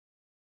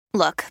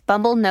Look,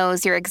 Bumble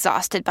knows you're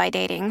exhausted by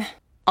dating.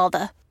 All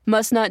the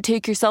must not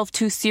take yourself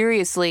too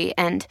seriously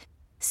and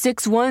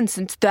 6'1"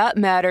 since that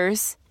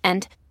matters.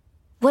 And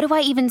what do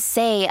I even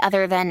say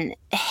other than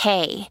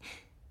hey?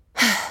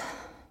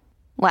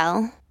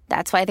 Well,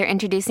 that's why they're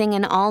introducing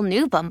an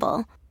all-new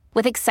Bumble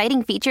with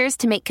exciting features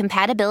to make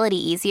compatibility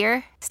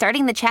easier,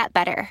 starting the chat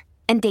better,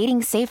 and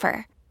dating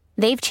safer.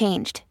 They've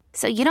changed,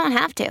 so you don't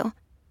have to.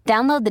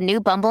 Download the new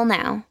Bumble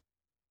now.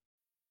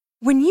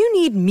 When you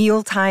need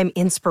mealtime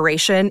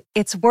inspiration,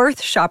 it's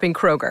worth shopping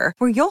Kroger,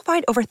 where you'll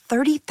find over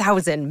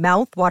 30,000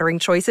 mouth-watering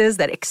choices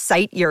that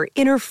excite your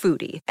inner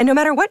foodie. And no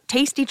matter what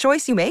tasty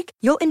choice you make,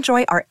 you'll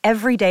enjoy our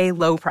everyday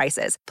low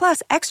prices,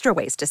 plus extra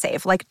ways to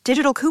save, like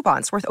digital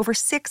coupons worth over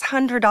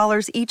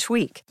 $600 each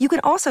week. You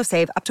can also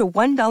save up to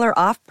 $1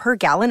 off per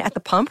gallon at the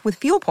pump with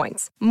fuel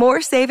points.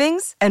 More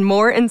savings and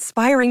more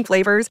inspiring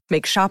flavors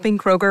make shopping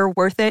Kroger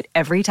worth it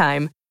every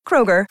time.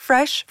 Kroger,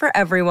 fresh for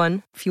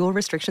everyone. Fuel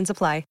restrictions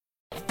apply.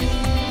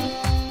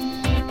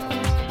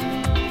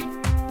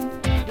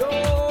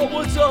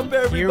 What's up,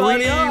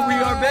 everybody? Here we are. We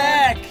are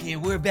back.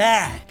 And we're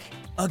back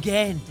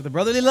again. For the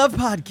Brotherly Love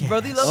Podcast.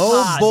 Brotherly Love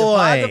Oh, Pod.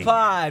 boy. The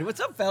pod. What's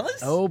up, fellas?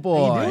 Oh,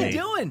 boy. How you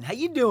doing? How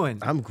you doing?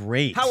 I'm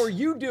great. How are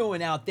you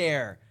doing out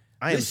there?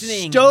 I am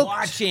Listening, stoked.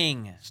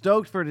 watching.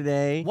 Stoked for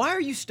today. Why are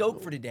you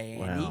stoked for today,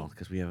 Andy? Well,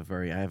 because we have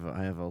I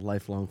have a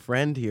lifelong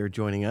friend here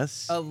joining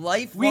us.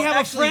 We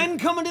have a friend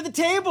coming to the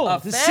table A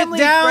to family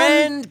sit down,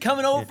 friend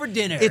coming over for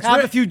dinner.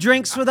 have a few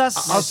drinks with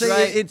us. I'll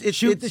say right.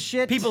 Shoot the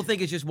shit. People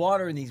think it's just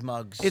water in these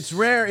mugs. It's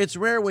rare. It's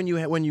rare when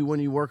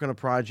you work on a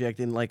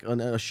project in like on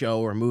a show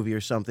or a movie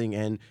or something,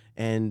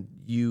 and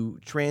you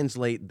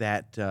translate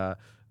that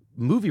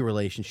movie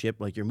relationship,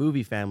 like your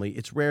movie family.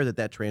 It's rare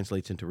that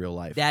translates into real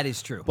life. That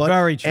is true. But,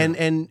 Very true.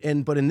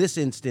 And but in this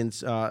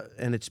instance,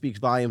 and it speaks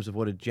volumes of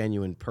what a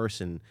genuine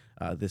person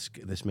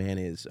this man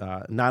is.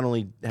 Not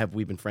only have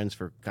we been friends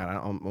for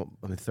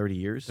 30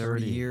 years.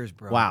 30 years,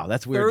 bro. Wow,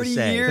 that's weird 30 to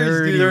say.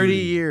 years, dude. 30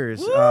 years.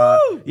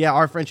 Woo! Yeah,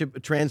 our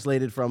friendship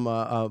translated from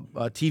a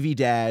TV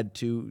dad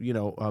to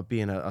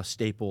being a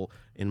staple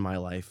in my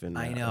life and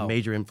I know. a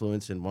major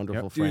influence and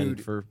wonderful friend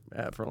Dude. for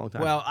a long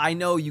time. Well, I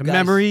know you The guys.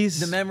 memories.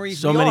 The memories.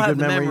 So we many all have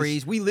good the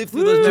memories. We live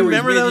through those memories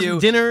Remember with those you.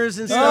 dinners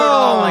and Dude, stuff?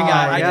 oh my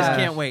God! my I just God.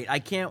 can't wait. I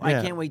can't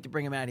wait to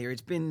bring him out here.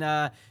 It's been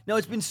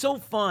it's been so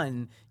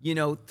fun,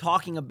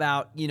 talking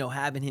about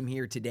having him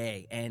here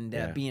today and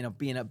being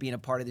a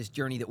part of this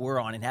journey that we're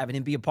on and having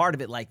him be a part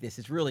of it like this.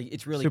 It's really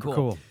Super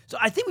cool. So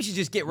I think we should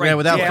just get right. Yeah,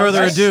 without to it. further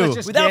Let's ado.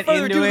 just without get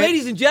further into ado, it.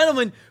 ladies and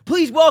gentlemen,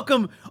 please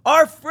welcome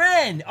our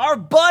friend, our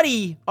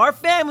buddy, our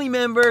family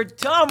member,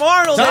 Tom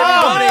Arnold.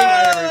 Everybody.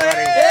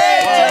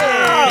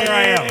 Here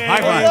I am.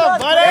 High five.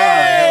 What's up,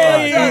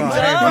 Hey, Tom?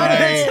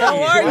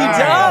 How are you, Wow,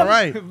 Tom? all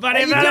right. How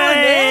you doing,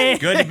 man?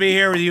 Good to be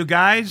here with you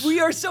guys. We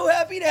are so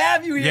happy to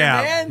have you here,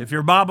 yeah, man. if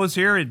your mom was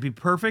here, it'd be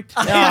perfect.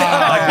 Like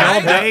the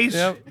old days.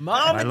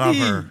 Mama I love D.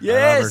 her. Yes.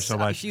 I love her so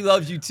much. She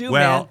loves you too,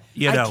 Well, man.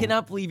 you know. I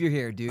cannot believe you're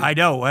here, dude. I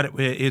know.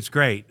 It's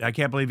great. I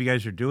can't believe you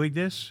guys are doing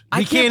this.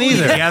 I can't believe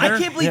either. that- I Together?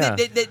 can't believe Yeah.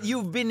 that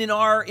you've been in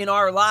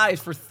our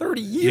lives for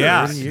 30 years.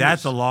 Yeah, 30 years.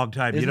 that's a long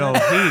time.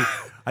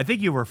 I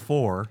think you were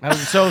 4.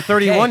 So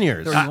 31 Okay.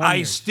 years. 31 I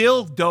years.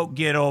 still don't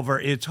get over.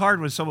 It's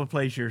hard when someone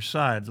plays your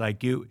son,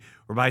 like you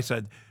or my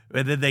son,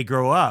 and then they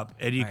grow up,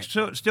 and you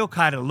still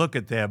kind of look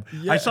at them.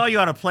 Yeah. I saw you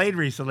on a plane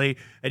recently,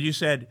 and you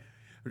said,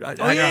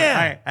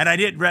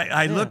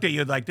 I looked at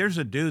you like, there's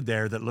a dude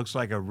there that looks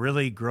like a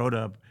really grown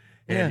up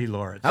Andy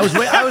Lawrence. I was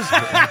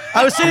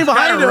sitting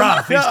behind kinda him.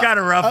 rough. He's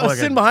kinda rough I was looking.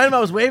 sitting behind him. I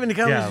was waving to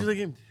come. Yeah.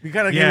 You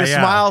kind of gave me a Yeah.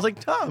 smile. I was like,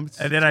 Tom.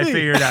 And then I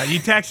figured out, you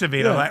texted me,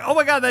 and I'm like, oh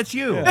my God, that's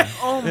you. Yeah.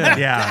 Oh my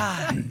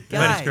God.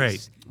 But it's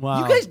great.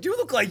 Wow. You guys do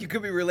look like you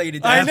could be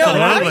related to I know,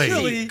 Absolutely.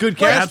 actually. Good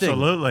casting.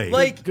 Absolutely.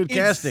 Like Good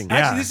casting. Yeah.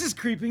 Actually, this is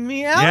creeping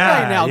me out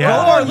Yeah, right now. yeah. Go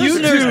For our on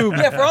listeners- YouTube.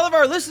 Yeah, for all of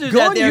our listeners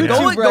Go out on there, go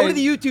YouTube, to right?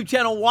 the YouTube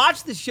channel,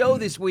 watch the show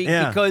this week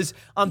Yeah. because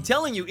I'm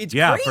telling you, it's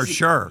Yeah, crazy. for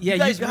sure. Yeah, you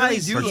guys really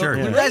do For look sure. You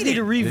related. guys need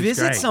to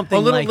revisit great. something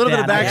A little like bit that.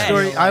 of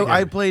backstory. Yeah.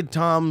 I played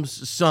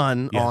Tom's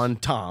son Yes. on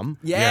Tom.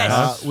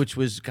 Yes. Which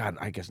was, God,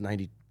 I guess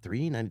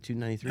 93, 92,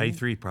 93.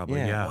 93 probably,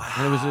 yeah.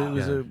 And it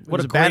was a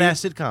What a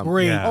badass sitcom.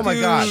 Great Yeah. Oh my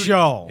God.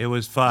 show. It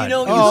was fun. You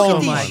know, you Oh look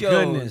at my these shows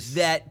goodness.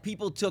 that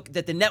people took,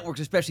 that the networks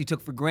especially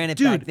took for granted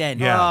Dude, back then.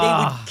 yeah.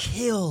 They would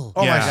kill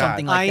Oh my for God.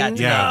 something like I that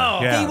today. know.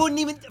 Yeah. They wouldn't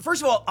even,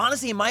 first of all,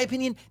 honestly, in my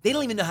opinion, they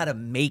don't even know how to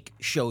make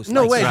shows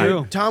No like way. that.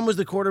 True. Dude. Tom was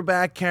the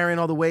quarterback carrying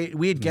all the weight.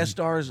 We had guest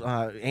stars.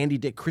 Andy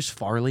Dick, Chris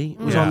Farley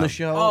was Yeah. on the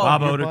show.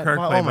 Bob Your Odenkirk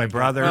oh played my my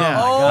brother. God.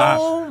 Yeah.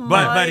 Oh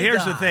my but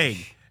here's the gosh. thing.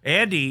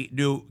 Andy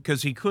knew,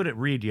 because he couldn't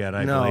read yet,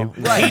 I No.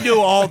 believe. Right. He knew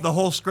the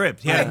whole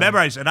script. He had it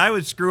memorized, and I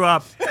would screw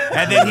up,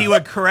 and then he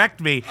would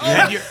correct me.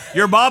 And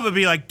your mom would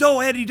be like,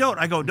 "No, Andy, don't."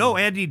 I go, "No,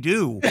 Andy,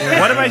 do." What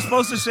am I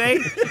supposed to say?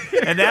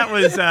 And that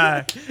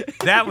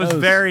was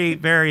very,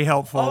 very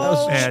helpful.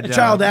 And,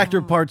 Child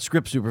actor part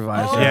script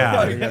supervisor. Oh Yeah.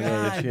 my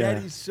Yeah, God, that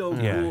is so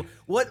Yeah. cool.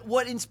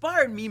 What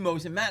inspired me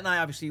most, and Matt and I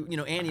obviously,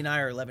 Andy and I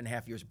are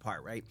 11.5 years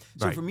apart, right?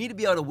 So Right. for me to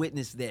be able to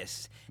witness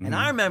this, and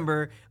I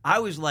remember I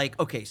was like,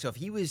 okay, so if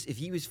he was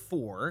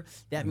 4,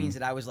 that means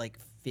that I was like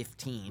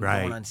 15,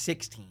 Right. going on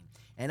 16.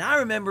 And I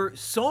remember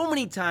so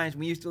many times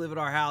we used to live at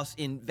our house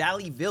in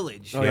Valley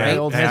Village. Oh, right? yeah,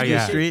 old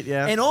Hesby Street,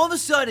 yeah. And all of a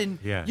sudden,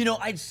 Yeah. you know,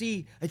 I'd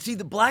see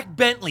the black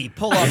Bentley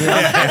pull up.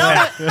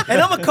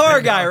 And I'm a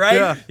car guy, right?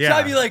 Yeah. So Yeah.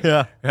 I'd be like,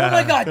 Yeah. oh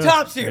my God,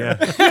 Tom's here.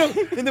 You know,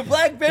 and the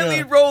black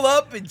Bentley would roll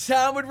up, and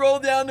Tom would roll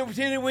down the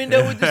tinted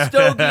window with the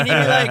stogie, and he'd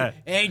be like,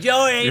 hey,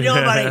 Joey, how you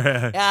doing, buddy?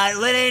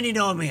 Let Andy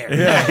know I'm here. And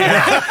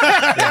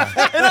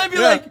I'd be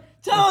like,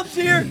 Tom's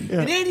here. And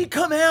Andy'd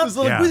come out with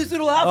his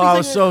little outfit. Oh, I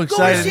was so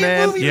excited, go see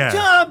man. a movie Yeah.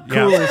 with Tom. Yeah.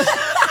 Coolest.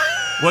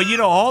 Well, you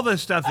know, all the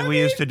stuff that we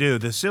used to do,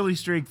 the silly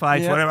streak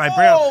fights, Yeah. whatever.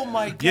 Oh,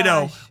 my You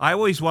know, gosh. I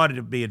always wanted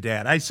to be a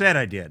dad. I said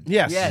I did.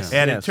 Yes. Yes.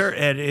 And Yes.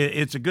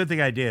 it's a good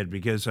thing I did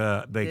because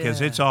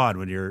it's on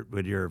when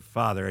you're a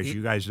father, as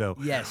you guys know.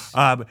 Yes.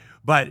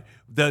 But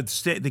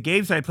the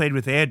games I played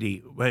with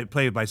Andy, I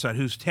played with my son,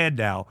 who's 10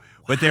 now,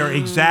 but they're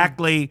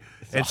exactly,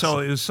 and so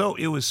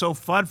it was so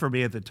fun for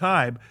me at the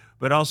time,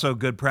 but also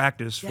good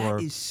practice for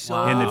That is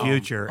so in the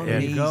future.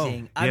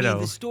 amazing. I you mean, know.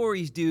 the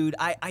stories, dude.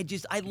 I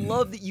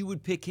love that you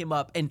would pick him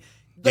up and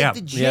Yeah.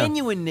 the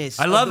genuineness.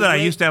 I love of the that I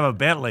way- used to have a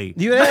Bentley.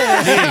 You,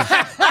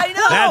 I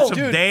know. That's some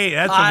dude. day.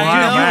 That's some I wild.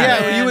 know,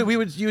 ride.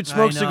 man. you would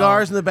smoke I know.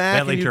 cigars in the back.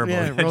 Bentley and you, Turbo.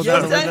 Yeah, roll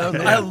Yes, down the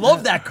window. I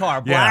love that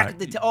car. Black. Yeah. At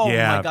the oh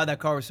Yeah. my God, that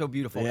car was so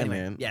beautiful. Yeah, Anyway,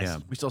 man. yes. Yeah.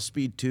 We saw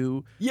Speed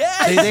 2.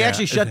 Yes. They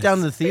actually shut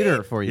down the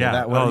theater for you. Yeah.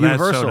 That Oh, one, that's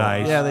so Universal.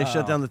 nice. Yeah, they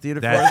shut down the theater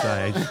for That's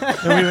us.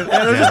 nice. And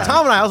it was just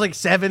Tom and I was like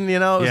 7, you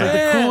know. It was like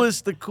Yeah.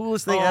 the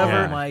coolest thing Oh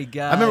ever. my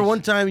God. I remember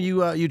one time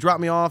you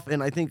dropped me off,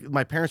 and I think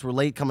my parents were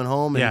late coming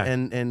home,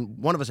 and, Yeah. and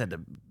one of us had to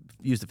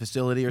use the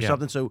facility or Yeah,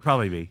 something. So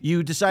probably me.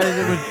 You decided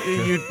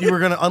you were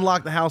going to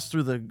unlock the house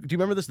through the. Do you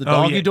remember this? The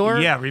Oh, doggy yeah, door.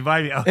 Yeah,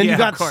 revive me. Oh, And yeah, you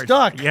got of course.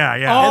 stuck. Yeah,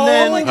 yeah. And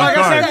then, my like God,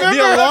 I I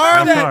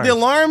said, remember. the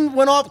alarm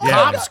went off. Yeah.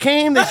 Cops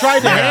came. They tried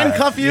to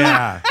handcuff you.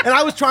 Yeah. And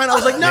I was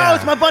like, no, Yeah.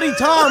 it's my buddy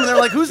Tom. And they're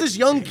like, who's this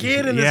young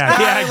kid? And this Yeah,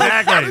 guy? yeah,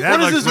 Like, exactly. That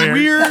what is looks this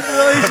weird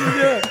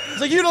relationship?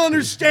 It's like, you don't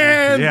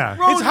understand. Yeah.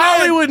 It's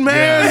Hollywood,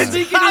 man.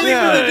 Sneaking in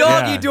Yeah. through the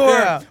doggy Yeah. door.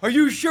 Yeah. Are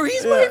you sure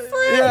he's my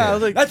friend? Yeah, I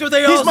was like, That's what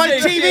they all he's my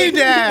say. TV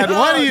dad.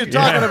 What are you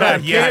talking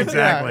about, Yeah, kid?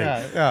 exactly.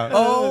 Yeah.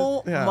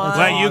 Oh Yeah. my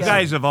Well, you God.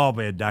 guys have all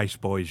been nice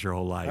boys your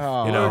whole life,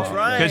 Oh, you know, we're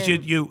trying. because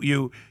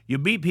you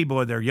meet people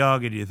when they're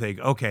young and you think,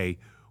 okay,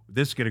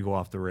 this is gonna go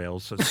off the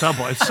rails at some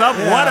point.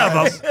 One of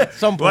them,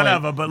 Some one point.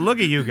 of them. But look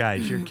at you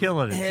guys, you're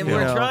killing it. And you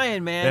we're know.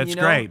 trying, man. That's you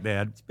know? great,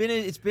 man.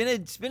 It's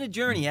been a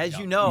journey, as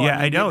you know. Yeah,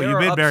 mean, I know. there You've are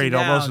been ups married and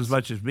almost downs. as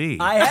much as me.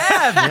 I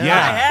have. Yeah.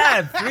 I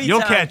have. 3 You'll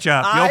times. catch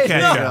up. You'll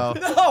catch up.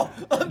 No,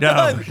 I'm No.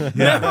 done. Yeah.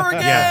 Never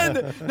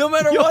again. No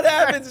matter what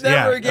happens,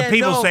 never Yeah, again.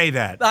 people No. say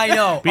that. I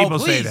know. People oh,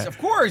 say please, that. Of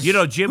course. You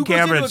know, Jim Who goes into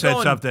Cameron it said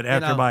going, something you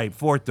after know, my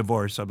 4th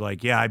divorce. I'm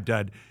like, yeah, I'm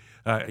done.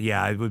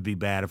 Yeah, it would be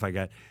bad if I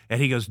got. And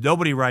he goes,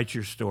 nobody writes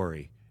your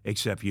story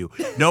except you.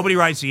 Nobody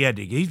writes the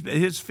ending.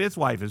 His 5th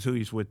wife is who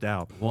he's with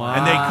now. Wow.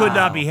 And they could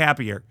not be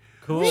happier.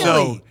 Cool. So,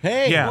 Really?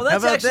 Hey, yeah. Well, how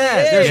that's about actually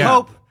that? it. There's Yeah.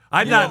 hope.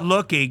 I'm not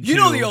looking. You to,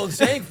 know the old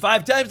saying,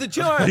 5 times the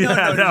charm.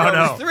 Yeah, no,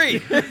 no.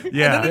 it's 3.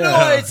 Yeah.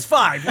 No, it's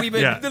 5. We've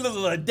been Yeah. a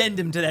little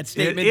addendum to that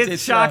statement.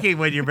 It's shocking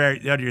when you're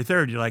married on your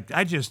 3rd. You're like,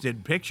 I just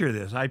didn't picture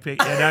this. And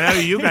I know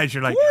you guys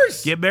are like,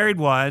 course. get married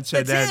once,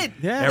 and That's then it.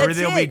 Yeah.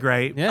 everything That's will be it.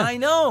 great. Yeah. I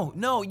know.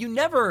 No, you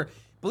never.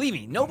 Believe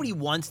me, nobody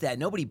wants that.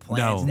 Nobody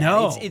plans No. that.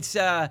 No. It's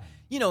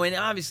you know, and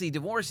obviously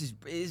divorce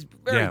is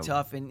very Yeah.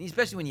 tough, and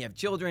especially when you have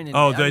children. And,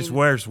 Oh, I it's mean,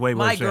 worse, way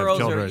My worse to have girls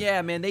children. are,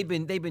 yeah, man. They've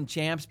been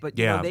champs, but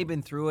you Yeah. know, they've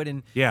been through it,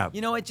 and Yeah. you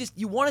know, it just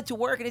you want it to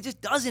work, and it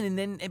just doesn't, and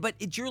then but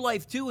it's your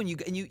life too, and you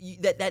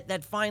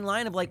that fine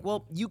line of like,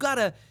 well, you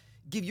gotta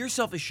give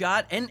yourself a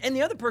shot and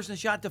the other person a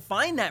shot to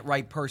find that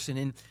right person,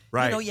 and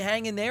Right. you know, you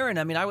hang in there, and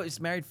I mean, I was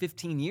married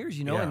 15 years,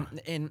 you know, Yeah.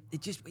 and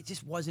it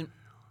just wasn't.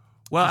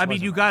 Well, I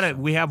mean, you got to.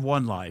 We have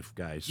one life,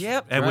 guys.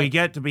 Yep. And we Right.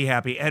 get to be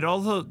happy. And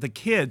although the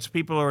kids,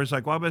 people are always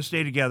like, "Well, I'm going to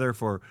stay together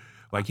for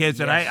my kids,"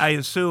 and Yes. I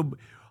assume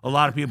a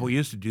lot of people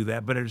used to do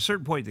that. But at a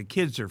certain point, the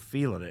kids are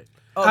feeling it,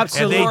 Oh,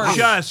 Absolutely. and of they course.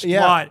 just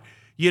Yeah.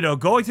 want,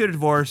 going through a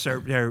divorce,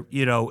 or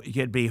it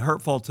can be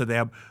hurtful to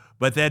them.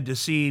 But then to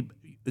see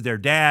their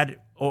dad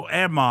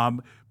and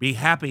mom be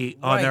happy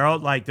on Right. their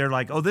own, like they're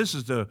like, "Oh, this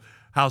is the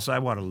house I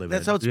want to live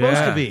That's in." how it's supposed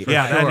to Yeah. be.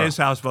 Yeah, sure. that is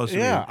how it's supposed to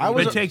Yeah, be. I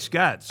was But it takes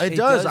guts. It It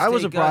does. does I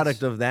was a take guts.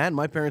 product of that.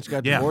 My parents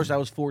got Yeah. divorced. I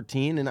was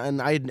 14,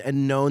 and I had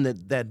known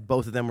that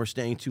both of them were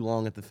staying too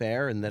long at the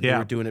fair, and that they Yeah.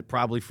 were doing it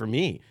probably for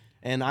me.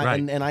 And I Right.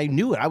 and I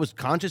knew it. I was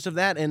conscious of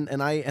that,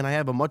 and I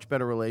have a much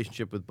better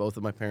relationship with both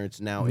of my parents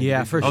now.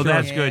 Yeah, for Oh, sure.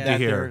 that's good to Yeah.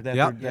 hear.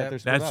 Yep.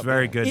 That's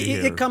very good to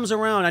hear. It comes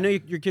around. I know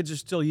your kids are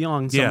still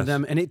young, some Yes. of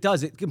them, and it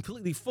does. It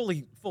completely, full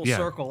Yeah.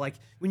 circle. Like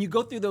when you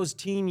go through those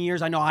teen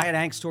years, I know I had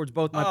angst towards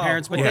both my Oh,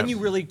 parents, but of then course. you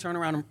really turn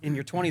around in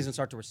your 20s and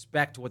start to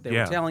respect what they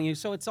Yeah. were telling you.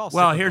 So it's all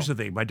Well, cyclical. here's the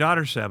thing. My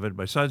daughter's 7,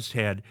 my son's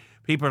 10.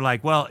 People are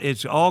like, well,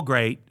 it's all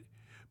great.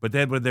 But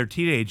then when they're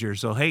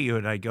teenagers, they'll hate you.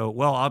 And I go,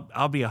 well,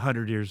 I'll be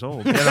 100 years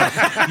old.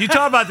 You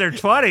talk about their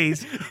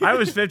 20s. I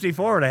was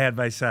 54 when I had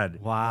my son.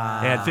 Wow.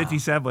 I had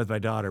 57 with my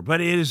daughter. But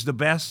it is the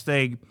best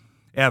thing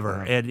ever.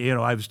 And,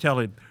 I was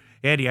telling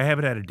Andy, I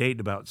haven't had a date in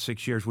about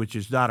 6 years, which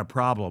is not a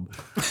problem.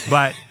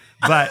 But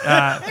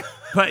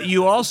But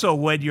you also,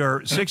 when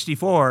you're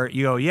 64,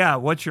 you go, yeah,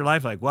 what's your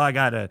life like? Well, I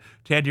got a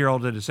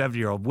 10-year-old and a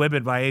 7-year-old.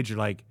 Women my age are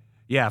like,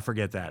 yeah,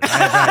 forget that.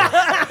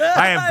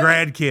 I have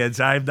grandkids.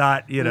 I'm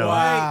not,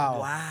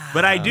 Wow.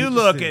 But I do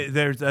look at,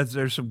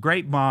 there's some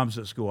great moms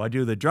at school. I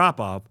do the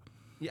drop-off.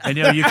 And,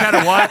 you kind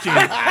of watch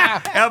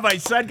it. And my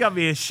son got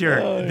me a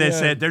shirt that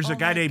said, there's a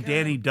guy named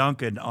Danny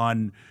Duncan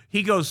on,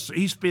 he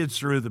spins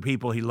through the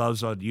people he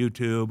loves on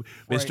YouTube,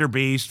 Mr.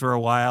 Beast for a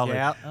while,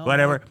 and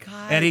whatever.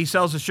 And he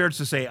sells the shirts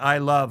that say, I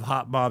love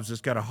hot moms.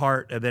 It's got a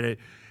heart.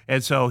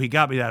 And so he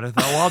got me that. I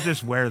thought, well, I'll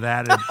just wear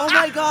that. And, Oh,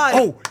 my God.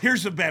 oh,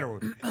 here's a better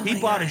one. He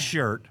bought a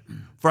shirt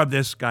from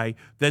this guy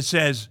that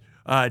says,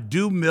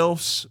 do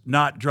MILFs,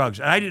 not drugs.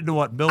 And I didn't know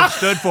what MILF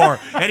stood for.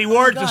 And he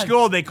wore it to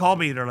school, and they called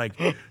me, and they're like,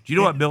 do you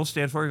know what MILF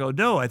stands for? I go,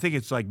 no, I think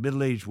it's like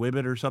middle-aged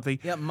women or something.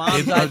 Yeah,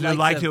 moms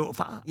like to.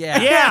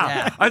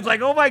 Yeah. I was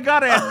like, oh, my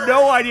God, I had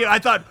no idea. I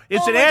thought,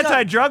 it's an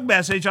anti-drug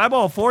message. I'm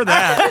all for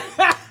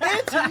that.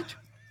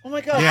 Oh,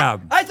 my God. Yeah.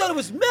 I thought it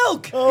was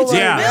milk. It's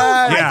yeah.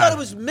 milk. Yeah. I thought it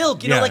was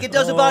milk. You know, like it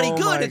does a body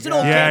good. It's an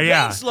old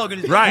campaign slogan.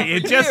 It's Right. been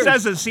It for just years.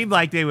 doesn't seem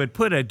like they would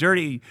put a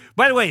dirty.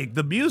 By the way,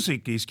 the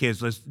music these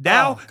kids listen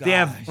now, they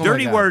have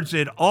dirty words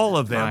in all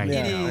of them.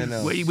 It is. I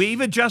know. We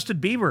even Justin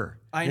Bieber.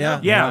 I know.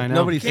 Yeah. I know.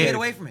 Nobody Can't get said-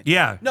 away from it.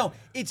 Yeah. No,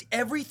 it's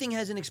everything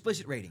has an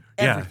explicit rating.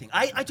 Yeah. Everything.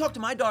 I talk to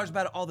my daughters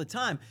about it all the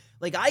time.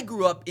 Like I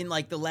grew up in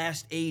like the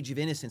last age of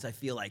innocence, I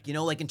feel like,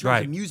 like in terms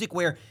Right. of music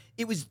where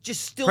it was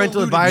just still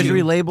Parental alluded to.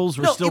 advisory labels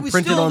were No, still it was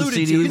printed still on alluded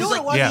CDs. to. You know what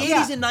it was? Yeah. The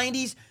 80s and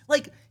 90s,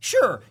 like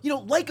sure,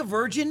 like a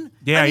virgin.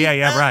 Yeah,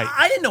 right.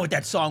 I didn't know what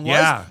that song was.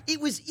 Yeah.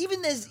 It was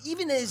even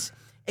as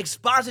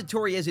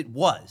expository as it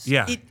was.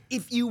 Yeah.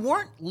 If you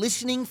weren't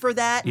listening for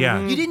that,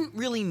 Yeah. you didn't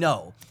really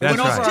know. That's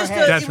It was right. just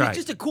That's it right. was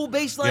just a cool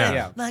bass line.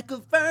 Yeah. Like a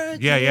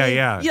virgin.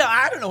 Yeah. Yeah,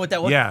 I don't know what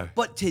that was. Yeah.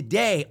 But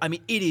today, I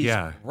mean, it is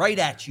Yeah. right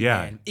at you, Yeah.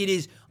 man. It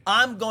is.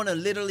 I'm gonna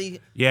literally.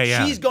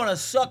 Yeah. She's gonna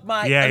suck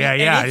my. Yeah, I mean,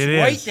 yeah. And it's It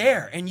right is.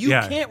 there, and you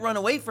Yeah. can't run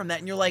away from that.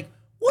 And you're like,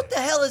 what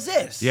the hell is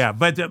this? Yeah,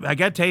 but I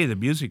got to tell you, the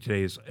music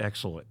today is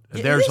excellent.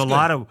 It There's is a good.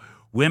 lot of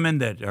women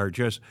that are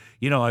just,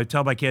 I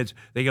tell my kids,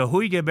 they go,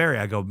 who you get married?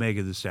 I go,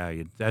 Megan Thee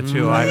Stallion. That's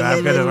who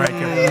I'm going to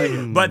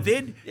write. But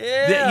then,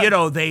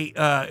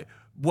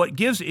 what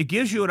it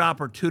gives you an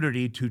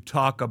opportunity to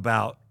talk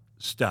about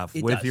stuff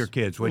It with does. your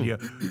kids when you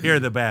hear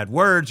the bad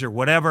words or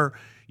whatever,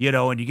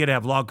 and you get to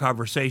have long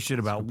conversation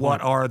about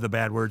what are the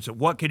bad words,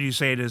 what can you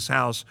say in this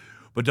house,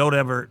 but don't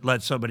ever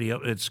let somebody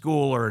at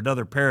school or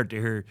another parent to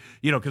hear,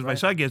 because my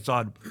son gets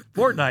on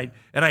Fortnite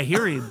and I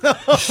hear him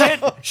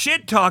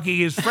shit talking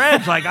his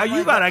friends like,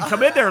 I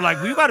come in there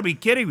like, you got to be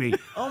kidding me.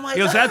 Oh my He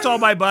goes, God. that's all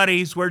my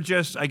buddies.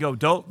 I go,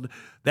 don't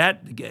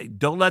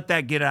let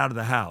that get out of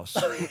the house.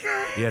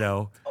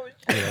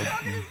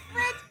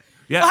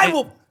 Yeah. I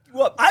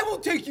will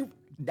take you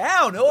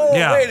down. Oh,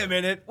 Yeah. wait a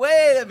minute.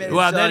 Well,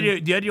 Well, son.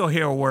 then you'll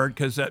hear a word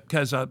because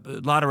a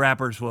lot of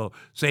rappers will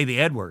say the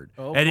N word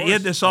of and in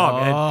course. the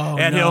song,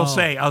 and no.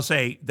 I'll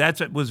say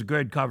was a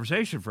good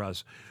conversation for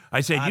us.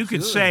 I said you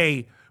could Absolutely.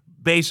 say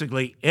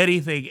basically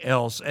anything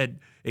else and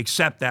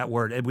except that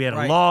word, and we had a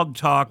Right. long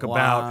talk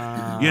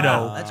about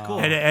That's cool.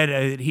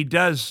 and he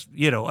does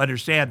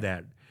understand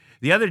that.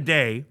 The other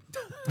day,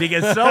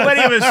 because so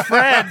many of his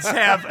friends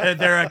have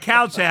their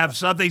accounts have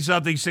something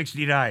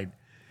 69.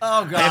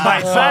 Oh God. And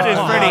my son is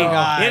pretty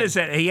God.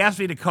 innocent. He asked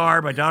me to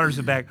car. My daughter's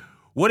in the back.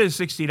 What is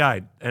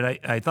 69? And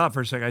I thought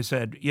for a second. I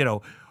said,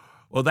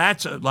 well,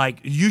 that's like,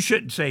 you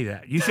shouldn't say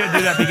that. You shouldn't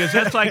do that because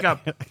that's like a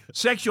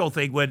sexual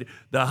thing when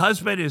the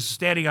husband is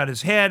standing on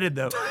his head and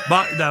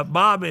the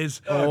mom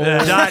is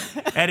not,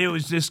 and it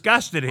was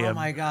disgusted him. Oh,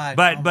 my God.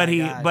 But Oh, but my he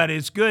God. but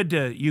it's good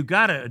to you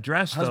got to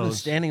address Husband those.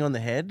 standing on the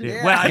head?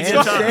 Well, I Handstands?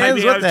 just I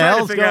was What the trying to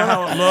hell's figure out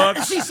going how it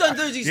looks. See, son,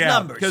 there's these Yeah,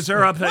 numbers. 'cause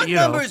they're up to, One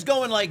number is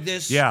going like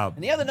this. Yeah.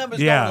 And the other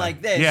number's Yeah. going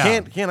like this. Yeah.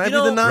 Can't I be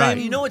the 9? Right.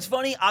 You know what's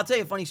funny? I'll tell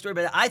you a funny story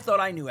about it. I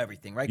thought I knew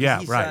everything, right? 'Cause Yeah,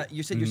 he's, right.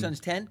 You said your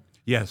son's 10?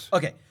 Yes.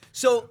 Okay.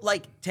 So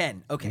like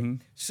 10. Okay. Mm-hmm.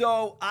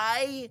 So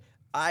I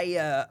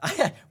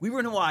we were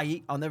in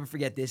Hawaii. I'll never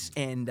forget this.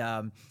 And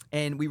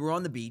we were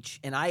on the beach,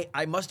 and I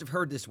must have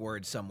heard this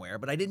word somewhere,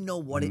 but I didn't know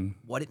what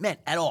it meant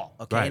at all.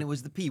 Okay. Right. And it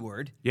was the P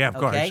word. Yeah, of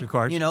course, okay? of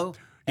course. Yeah,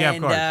 Yeah, of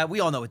and course. we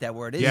all know what that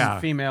word is. Yeah.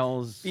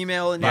 Females.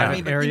 Female and Yeah.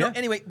 everything, but Area?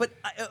 anyway,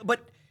 but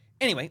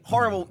anyway,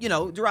 horrible,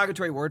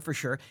 derogatory word for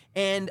sure.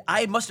 And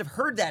I must have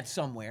heard that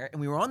somewhere. And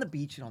we were on the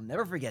beach, and I'll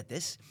never forget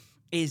this.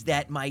 Is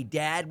that my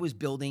dad was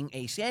building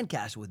a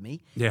sandcastle with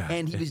me, Yeah.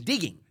 and he was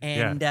digging,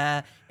 and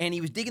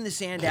he was digging the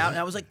sand out, and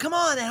I was like, "Come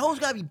on, that hole's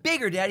got to be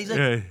bigger, Dad." He's like,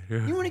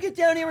 Yeah. "You want to get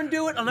down here and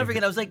do it?" I'll never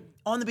forget. I was like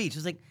on the beach. I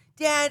was like,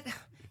 "Dad, you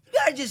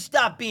gotta just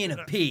stop being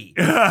a pea."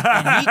 And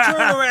he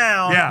turned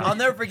around. Yeah. I'll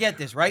never forget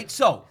this. Right.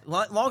 So,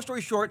 long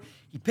story short,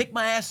 he picked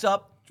my ass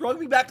up, drug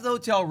me back to the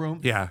hotel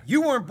room. Yeah.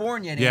 You weren't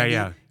born yet, Yeah, Andy.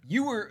 yeah.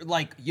 You were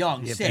like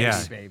young, 6.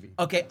 Yeah. Baby.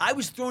 Okay, I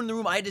was thrown in the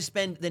room. I had to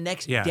spend the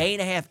next Yeah. day and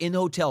a half in the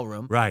hotel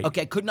room. Right.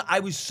 Okay, I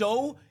was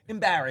so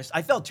embarrassed.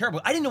 I felt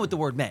terrible. I didn't know what the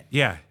word meant.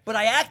 Yeah. But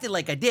I acted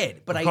like I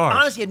did. But I course.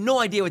 honestly had no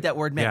idea what that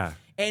word meant.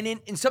 Yeah. And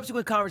in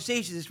subsequent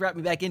conversations, this wrapped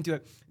me back into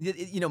it.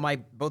 You know,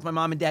 both my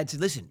mom and dad said,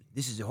 listen,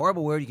 this is a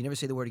horrible word. You can never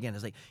say the word again.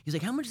 He's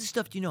like, how much of this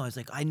stuff do you know? I was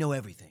like, I know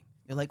everything.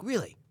 They're like,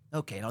 really?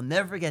 Okay, and I'll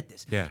never forget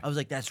this. Yeah. I was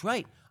like, that's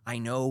right. I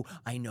know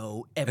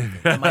everything.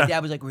 And my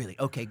dad was like, really?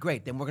 Okay,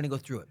 great. Then we're going to go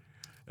through it.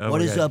 What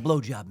does a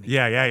blowjob mean?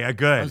 Yeah,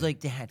 good. I was like,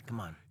 Dad, come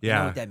on. Yeah. You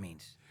know what that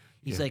means.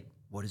 He's like,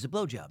 what is a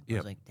blowjob? I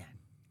was like, Dad.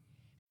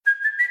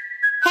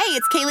 Hey,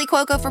 it's Kaylee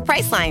Cuoco for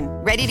Priceline.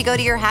 Ready to go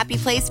to your happy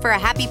place for a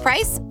happy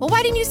price? Well,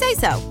 why didn't you say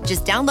so?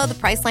 Just download the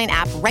Priceline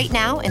app right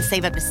now and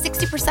save up to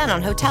 60%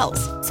 on hotels.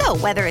 So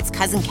whether it's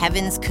Cousin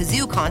Kevin's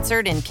Kazoo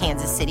Concert in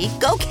Kansas City,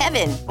 go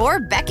Kevin, or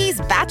Becky's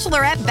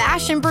Bachelorette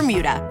Bash in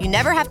Bermuda, you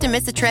never have to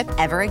miss a trip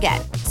ever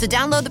again. So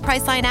download the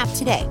Priceline app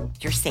today.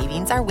 Your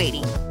savings are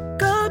waiting.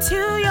 Go to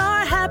your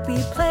happy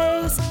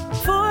place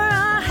for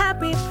a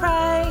happy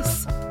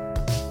price.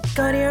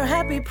 Go to your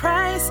happy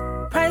price,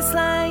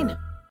 Priceline.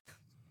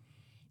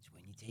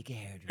 Take a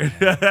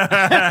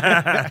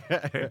hairdryer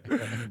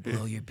and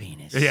blow your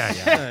penis.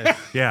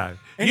 Yeah.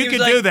 And You he can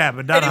was do like- that,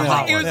 but not a and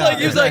hot he one.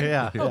 was like,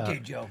 Yeah. okay,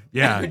 Joe.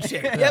 Yeah. Good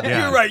shit. Yep,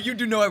 Yeah. you're right. You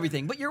do know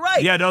everything, but you're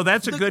right. Yeah, no,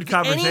 that's a good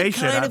conversation. Any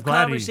kind I'm of glad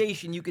he-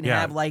 conversation you can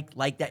Yeah. have like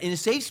that in a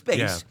safe space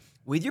Yeah.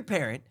 with your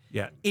parent.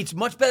 Yeah. It's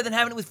much better than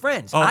having it with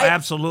friends. Oh,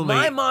 absolutely.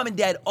 My mom and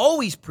dad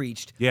always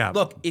preached. Yeah.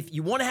 Look, if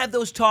you want to have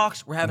those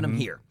talks, we're having them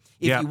here.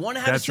 If Yeah, you want to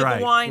have a that's sip right.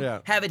 of wine, Yeah.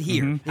 have it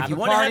here. If Have you a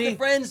want to have party, the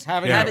friends,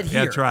 have it have here. it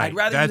here. That's right. I'd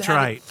rather That's you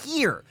have right. it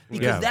here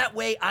because Yeah. that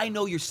way I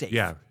know you're safe.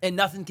 Yeah. And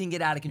nothing can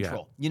get out of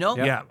control. You know?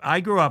 Yeah, I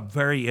grew up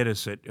very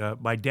innocent.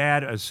 My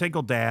dad, a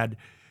single dad,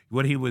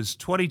 when he was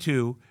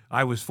 22,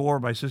 I was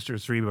 4, my sister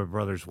was 3, my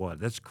brother's 1.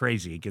 That's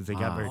crazy because they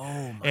got married.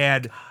 Oh, my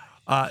and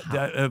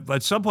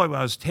at some point when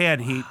I was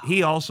 10,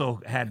 he also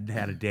hadn't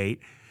had a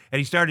date, and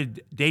he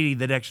started dating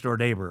the next door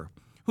neighbor,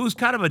 who's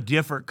kind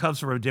of comes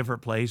from a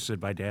different place than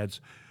my dad's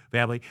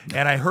family.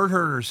 And I heard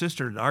her and her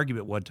sister in an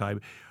argument one time.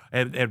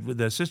 And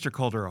the sister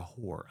called her a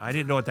whore. I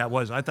didn't know what that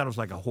was. I thought it was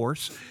like a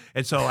horse.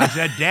 And so I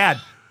said, Dad,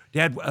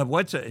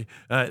 what's a...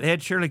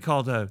 Aunt Shirley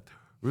called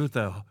Ruth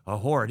a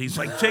whore. And he's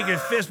like taking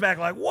his fist back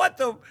like, what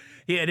the...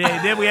 And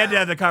then we had to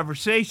have the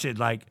conversation.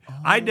 Like,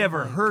 I'd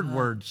never heard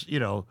words,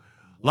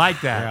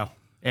 like that.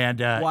 Yeah. And,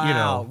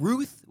 Wow.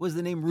 Ruth? Was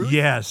the name Ruth?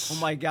 Yes.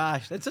 Oh, my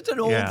gosh. That's such an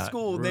old Yeah.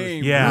 school Ruth.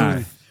 name. Yeah.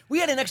 Ruth. We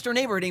had an next door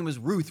neighbor. Her name was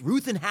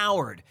Ruth and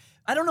Howard.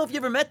 I don't know if you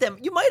ever met them.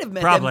 You might have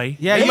met Probably. them.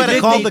 Yeah, You you might have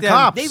did called meet the them.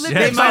 cops. They lived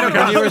Yeah, in they might have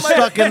when you were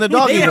stuck in the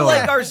doggy They were door.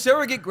 like our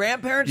surrogate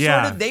grandparents,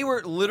 Yeah. sort of. They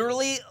were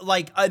literally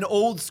like an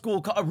old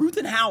school, Ruth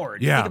and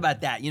Howard. Yeah. Think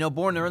about that.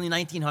 Born in the early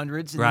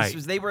 1900s. And Right.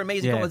 they were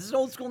amazing. Yeah. Couple. This is an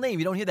old school name.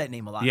 You don't hear that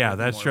name a lot. Yeah,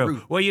 that's anymore. true.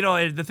 Ruth. Well,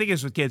 and the thing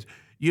is with kids,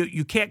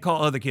 you can't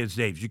call other kids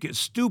names. You get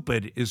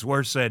stupid is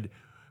worse than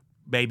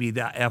maybe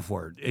the F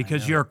word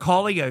because you're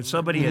calling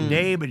somebody a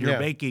name and you're Yeah.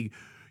 making,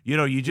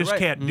 you just right.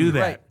 can't do You're that.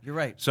 right. You're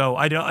right. So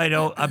I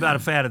know I'm not a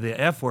fan of the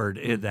F word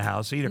in the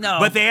house either. No.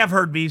 But they have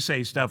heard me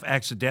say stuff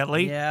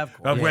accidentally. Yeah, of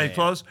course. Very Yeah.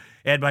 close.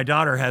 And my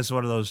daughter has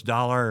one of those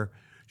dollar.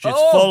 She's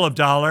Oh, full of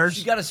dollars.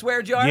 You got a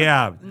swear jar?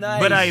 Yeah.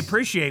 Nice. But I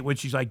appreciate when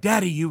she's like,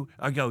 Daddy,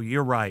 I go,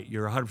 you're right.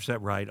 You're 100%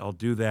 right. I'll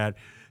do that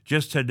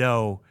just to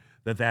know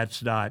that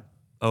that's not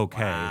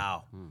okay.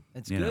 Wow.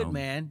 That's You good, know,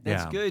 man.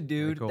 That's yeah. good,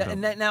 dude. cool.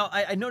 Now,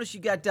 I noticed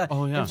you got.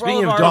 Oh, yeah. and for Speaking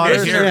all of our daughters,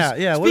 listeners,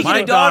 yeah. Speaking My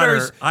of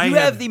daughters, daughter, I you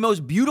have- have the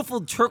most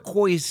beautiful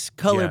turquoise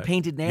color Yeah.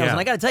 painted nails. Yeah. And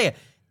I got to tell you,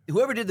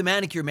 whoever did the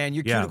manicure, man,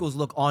 your Yeah. cuticles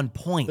look on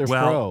point. They're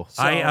Well,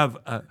 pro. I have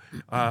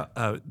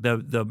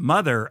the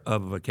mother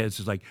of a kid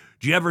is like,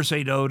 do you ever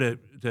say no to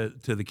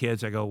the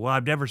kids? I go, well,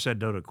 I've never said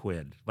no to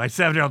Quinn, my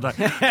 7-year-old,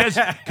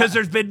 because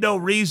there's been no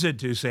reason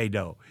to say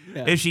no.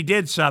 If she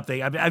did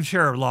something, I'm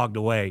sure along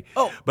the way.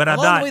 Oh, but I'm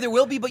along not. the way there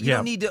will be, but you Yeah.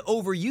 don't need to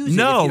overuse it.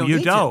 No, if you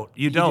need don't.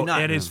 to. You do don't. not.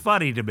 And it's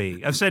funny to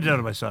me. I've said no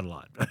to my son a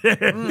lot.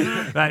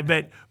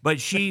 Right, but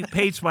she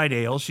paints my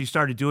nails. She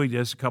started doing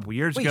this a couple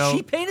years Wait, ago.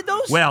 she painted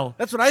those? Well,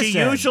 That's what I she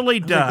said. usually I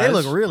was does. like, they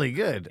look really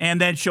good. And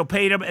then she'll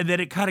paint them, and then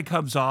it kind of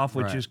comes off,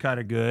 which is kind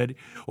of good.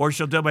 Or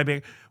she'll do my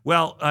big.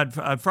 Well,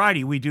 on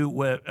Friday we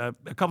do a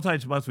couple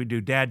times a month. We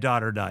do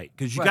dad-daughter night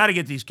because you got to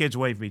get these kids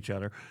away from each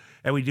other,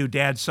 and we do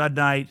dad-son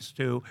nights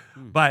too.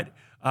 But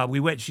we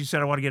went. She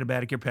said, "I want to get a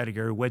manicure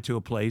pedicure." We went to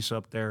a place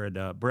up there in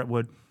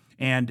Brentwood,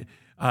 and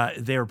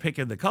they were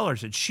picking the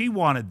colors, and she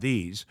wanted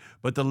these,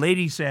 but the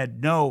lady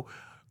said, "No,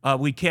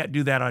 we can't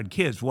do that on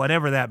kids,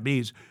 whatever that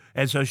means."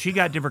 And so she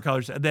got different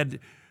colors, and then.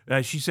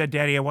 She said,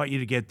 "Daddy, I want you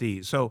to get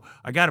these." So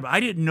I got them. I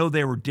didn't know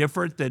they were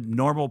different than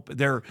normal.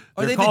 They're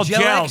Are they called the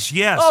Gel gels. X?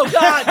 Yes. Oh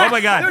God. Oh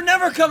my God. They're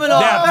never coming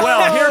off.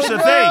 Well, here's the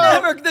thing.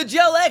 Never, the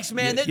Gel X,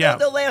 man. Yeah.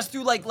 They'll last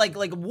through like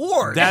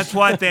wars. That's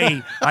what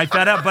I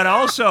found out. But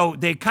also,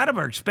 they kind of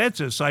are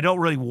expensive, so I don't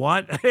really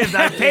want.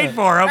 I paid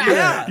for them,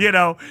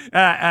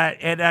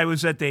 and I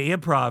was at the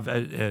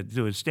Improv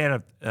doing stand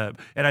up,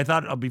 and I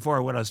thought before I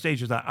went on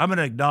stage, I thought I'm going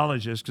to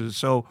acknowledge this because it's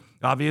so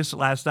obvious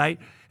last night,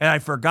 and I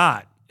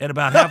forgot. And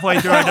about halfway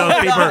through, I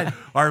know people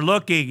are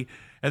looking.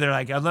 And they're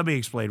like, let me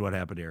explain what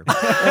happened here.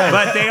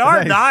 But they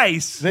are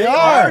nice. They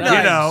are. nice.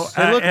 You know,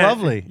 They look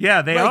lovely.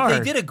 Yeah, they Right, are.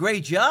 They did a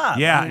great job.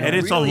 Yeah, You know, and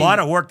it's really. a lot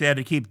of work. They had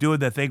to keep doing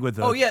the thing with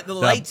the the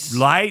lights.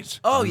 Lights.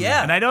 Oh,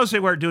 yeah. And I noticed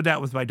they weren't doing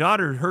that with my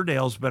daughter, her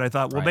nails, but I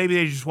thought, well, maybe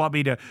they just want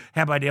me to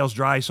have my nails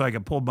dry so I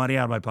can pull money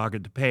out of my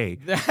pocket to pay,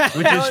 which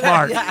is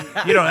smart.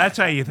 You know, that's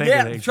how you think of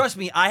Yeah, things. trust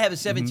me, I have a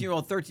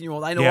 17-year-old,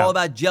 13-year-old. I know Yeah. all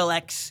about Gel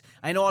X.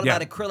 I know all Yeah.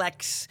 about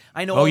Acrylex.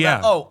 I know Oh, all yeah.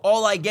 about,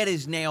 all I get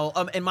is nail.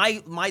 And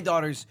my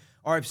daughters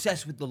are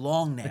obsessed with the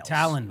long nails.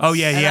 Talons. Oh,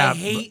 yeah, And yeah. I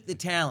hate the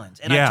talons.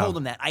 And Yeah. I told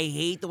them that. I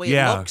hate the way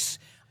Yeah. it looks.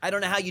 I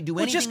don't know how you do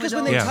Well, anything just because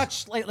with when they those.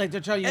 touch, like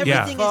they're trying to use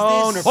Everything your is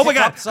phone this. or Oh my pick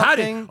God! up How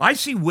do something. I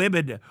see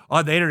women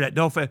on the internet?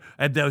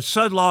 And the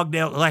sun long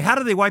nail. Like, how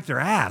do they wipe their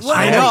ass? Well,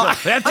 I I know know.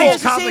 that I seems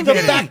asked the same complicated.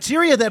 thing.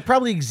 Bacteria that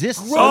probably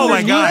exists Oh, my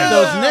underneath gosh.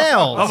 those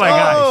nails. Oh, my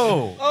gosh.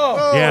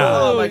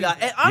 Oh my God!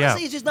 And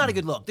honestly, Yeah. it's just not a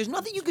good look. There's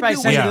nothing you can Right,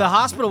 do. send you Yeah. to the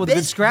hospital with a good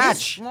This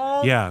scratch.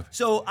 long- Yeah.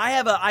 So I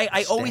have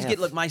I always get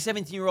look. My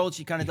 17-year-old,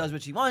 she kind of does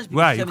what she wants. because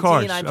Right, she's of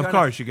 17, course, I'm of trying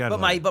course, you gotta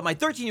But my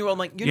 13-year-old, I'm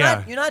like,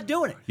 Yeah. you're not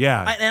doing it.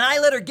 Yeah. And I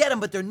let her get them,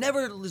 but they're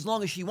never as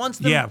long as she wants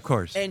them. Yeah, of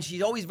course. And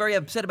she's always very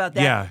upset about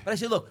that. Yeah. But I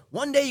said, look,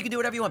 one day you can do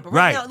whatever you want, but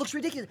Right. now it looks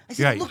ridiculous. I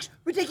said, Right. it looks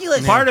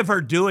ridiculous. Part of her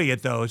doing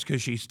it though is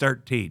because she's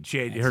 13.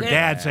 Her it.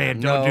 dad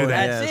saying, "Don't do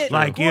that." That's it.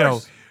 Like Of you know,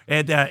 course.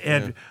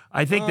 and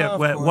I think that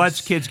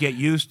once kids get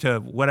used to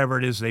whatever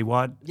it is they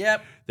want,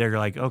 Yep. they're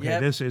like, okay,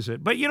 Yep. this is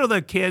it. But you know, the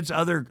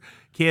other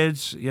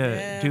kids,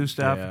 do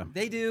stuff. Yeah.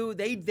 They do.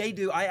 They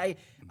do. I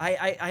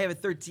have a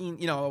 13.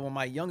 You know, well,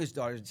 my youngest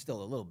daughter is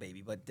still a little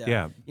baby, but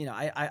Yeah. You know,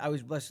 I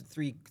was blessed with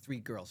three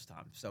girls,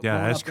 Tom. So Yeah,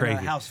 growing that's up in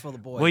crazy. a house full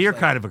of boys. Well, you're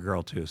like- kind of a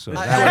girl too, so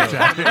That's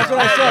what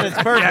I said.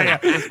 It's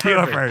perfect. yeah. You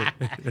are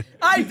perfect.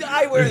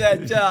 I wear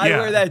that. I Yeah.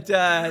 wear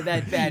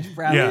that badge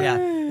proudly. Yeah.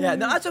 Yeah.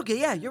 No, that's okay.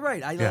 Yeah, you're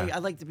right. Yeah. I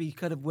like to be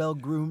kind of well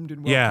groomed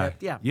and well Yeah,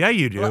 kept. Yeah. yeah,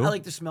 you do. I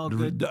like to smell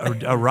good.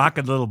 A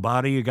rocking little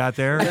body you got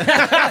there.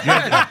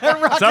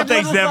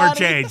 Something's never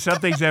changed.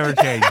 Something's never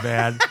changed,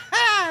 man.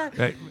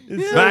 Right.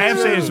 But I have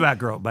to say this about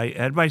girl.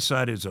 My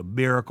son is a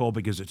miracle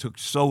because it took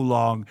so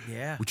long.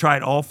 Yeah. We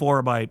tried, all four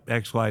of my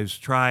ex-wives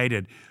tried,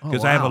 and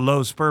because I have a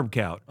low sperm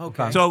count.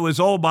 Okay. So it was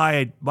all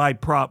my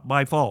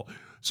fault.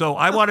 So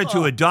I wanted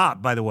to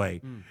adopt, by the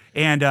way,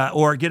 and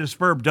or get a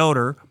sperm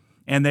donor.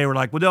 And they were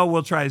like, well, no,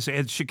 we'll try this.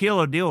 And Shaquille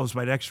O'Neal was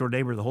my next door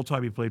neighbor the whole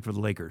time he played for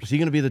the Lakers. Is he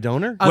going to be the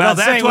donor? Well,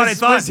 that's what I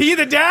thought. Was he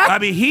the dad? I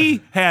mean,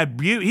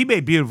 he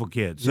made beautiful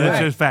kids. That's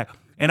just fact.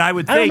 And I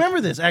would think. I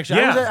remember this, actually.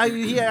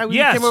 Yeah. We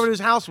Yes. came over to his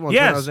house once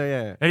when I was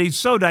there. Yeah. And he's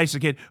so nice a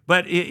kid.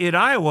 But in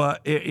Iowa,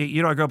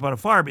 you know, I grew up on a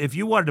farm. If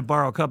you wanted to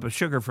borrow a cup of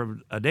sugar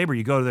from a neighbor,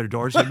 you go to their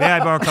door and say, may I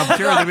borrow a cup of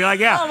sugar? They'd be like,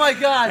 yeah. Oh my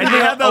God. And you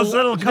have those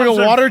little Bring a cups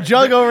of- water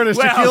jug over to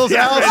Well, Shaquille's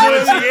yeah,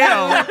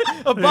 house.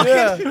 A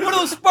bucket, one of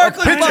those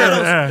sparkling bottles.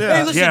 Yeah.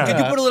 Hey, listen, Yeah. could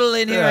you put a little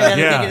in here? I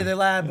gotta Yeah. take it to the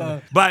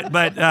lab. But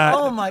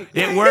Oh, my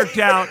it worked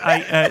out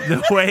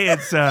the way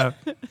it's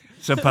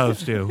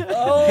supposed to.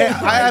 Hey,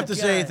 I have to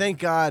say, thank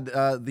God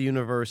the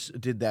universe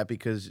did that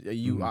because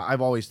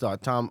I've always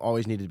thought Tom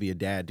always needed to be a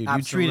dad, dude.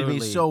 You treated me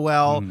Absolutely. so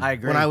well. I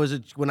agree.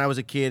 When I was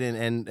a kid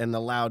and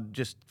allowed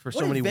just for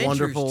so What many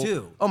adventures, wonderful.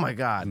 too. Oh my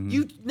God,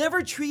 You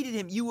never treated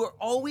him. You were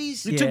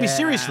always. you took me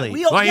seriously.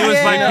 We all- Well, he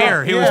was my Yeah.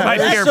 peer. He was my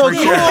That's peer so for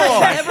cool.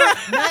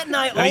 sure. Matt and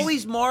I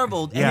always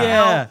marveled at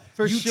Yeah, how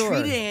for you sure.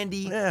 treated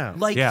Andy Yeah.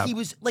 like Yeah. he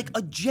was like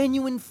a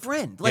genuine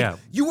friend. Like Yeah.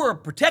 you were a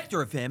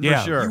protector of him. For sure.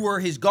 Mm-hmm. You were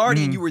his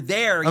guardian. You were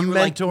there. A You were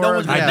mentor. Like, no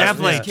one's Yeah. I gonna mess with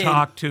definitely this kid.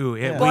 talked to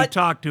him. We But-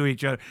 talked to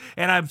each other,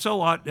 and I'm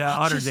so honored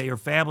just- that your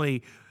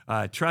family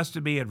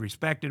trusted me and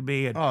respected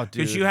me, and Oh,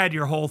 because dude. you had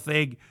your whole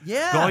thing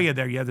Yeah. going in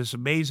there. You have this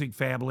amazing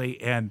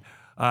family, and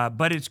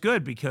but it's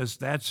good because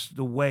that's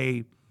the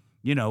way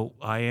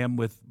I am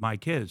with my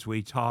kids.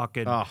 We talk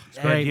and, it's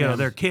and, great, man.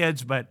 they're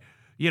kids, but.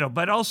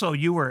 But also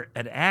you were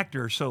an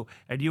actor,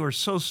 and you were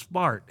so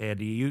smart,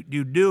 Andy.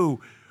 You knew,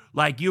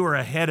 like you were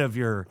ahead of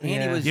your.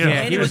 Andy was, you know,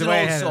 Andy he was was an way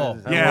old ahead soul.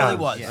 of- He Yeah. really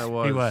was. I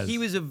was. He was. He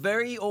was a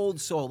very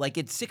old soul. Like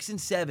at 6 and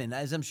 7,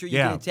 as I'm sure you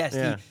Yeah. can attest.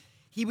 Yeah.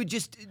 He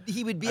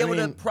would be able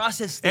to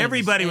process things.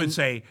 Everybody would and-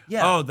 say,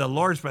 yeah. "Oh, the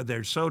Lord's, but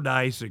they're so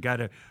nice. They got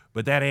to."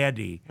 But that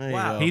Andy,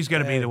 Wow. he's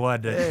going to be the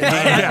one to.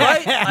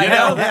 Right? I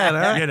know.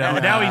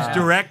 Now he's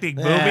directing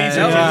movies. No, It's he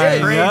just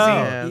is. crazy.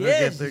 Yeah, He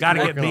they're is. get- Got to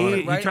they're get working on me.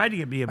 it. Right? He tried to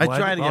get me in I one.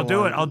 tried to I'll get do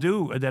one. it. I'll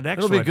do the next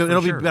It'll be one good. for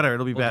It'll sure. be better.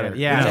 It'll be better.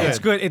 Yeah, It's it's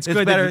good. It's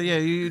good. better. that Yeah,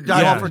 you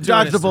Yeah.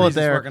 dodged the bullet It's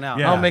there. working out.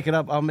 Yeah. I'll make it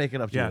up. I'll make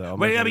it up to you, though.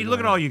 But I mean, look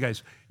at all you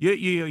guys.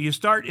 You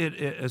start at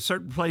a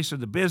certain place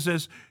in the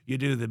business. You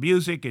do the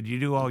music and you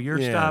do all your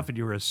Yeah. stuff, and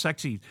you're a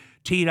sexy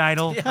teen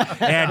idol.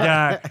 And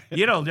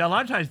a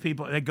lot of times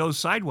people it goes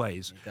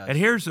sideways. And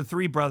here's the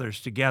three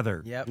brothers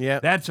together. Yep.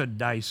 Yep. That's a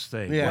nice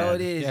thing. Yeah. Well,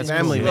 it is. Yeah, it's And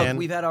family, look, man.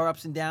 we've had our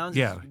ups and downs.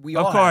 Yeah. We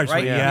Of all course, have,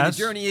 right? yes. I mean, the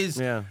journey is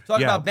talk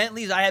Yeah. about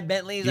Bentleys. I had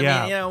Bentleys.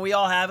 Yeah. I mean, we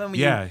all have them.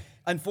 Yeah.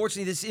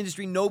 Unfortunately, this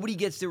industry, nobody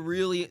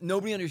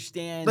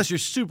understands. Unless you're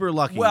super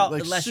lucky. Well,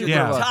 like unless you're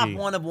super the top lucky.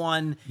 one of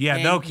one. Yeah,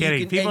 and no you kidding.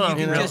 can- People and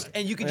you don't can really- just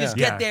and you can just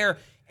Yeah. get there.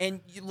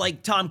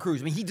 like Tom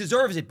Cruise. I mean, he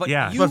deserves it. But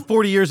Yeah. But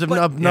 40 years of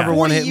number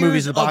one hit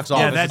movies at the box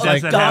office. that It's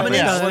doesn't like, happen.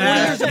 dominance, 40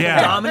 years of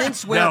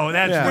dominance. Where No,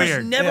 that's there's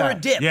weird. never a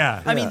dip.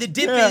 Yeah. I mean, the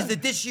dip is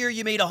that this year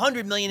you made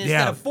 $100 million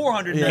instead of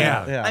 $400 million.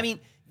 Yeah. I mean,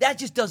 that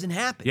just doesn't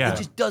happen. Yeah. It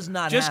just does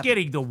not Just happen.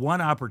 getting the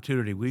one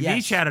opportunity. We've Yes.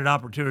 each had an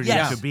opportunity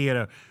Yes. to be in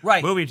a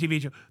Right. movie or TV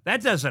show.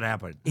 That doesn't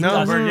happen. It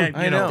doesn't.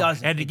 I know. It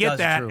doesn't. And to It get doesn't.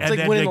 that, True. and It's like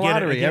then winning to the get it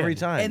lottery again. every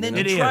time. And then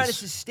It to try to is.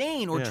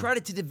 sustain or try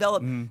to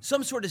develop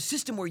some sort of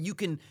system where you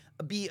can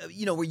be,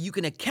 where you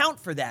can account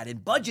for that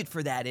and budget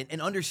for that and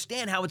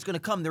understand how it's going to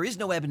come. There is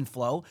no ebb and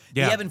flow.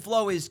 Yeah. The ebb and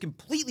flow is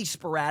completely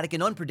sporadic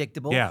and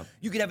unpredictable. Yeah.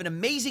 You could have an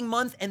amazing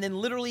month and then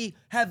literally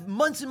have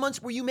months and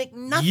months where you make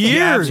nothing.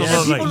 Years. And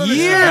Absolutely. people don't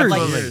understand,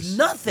 like, Absolutely.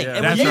 nothing. Yeah. And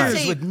when That's they right.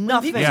 say, With when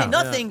nothing. people Yeah. say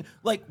nothing,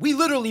 like, we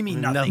literally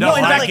mean nothing. No,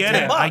 and I like get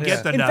 10 it. bucks. I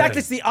get the In nothing. fact,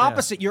 it's the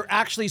opposite. You're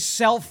actually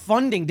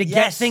self-funding to get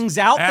Yes. things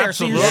out there,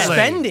 so you're Absolutely.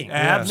 spending.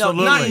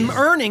 Absolutely. Not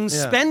earning,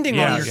 spending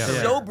Yeah. on You're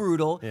yourself. so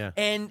brutal. Yeah.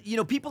 And,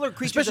 people are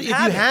creatures Especially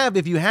of if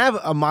habit. you have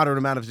a moderate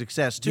amount of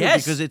success too,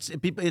 Yes. because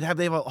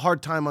they have a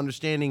hard time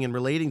understanding and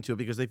relating to it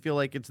because they feel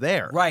like it's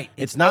there. Right.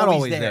 It's not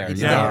always there. there.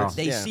 It's Yeah. there.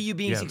 They Yeah. see you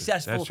being Yeah,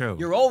 successful. that's true.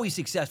 You're always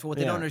successful. What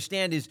they don't Yeah.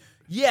 understand is,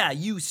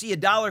 you see a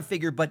dollar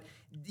figure, but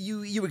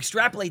you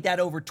extrapolate that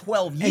over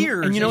 12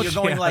 years, and you know you're what's-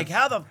 going like,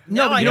 how the...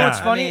 No, now but I you know know. what's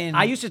funny? I mean,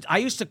 I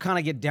used to kind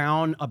of get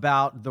down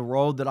about the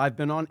road that I've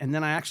been on, and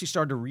then I actually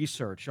started to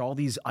research all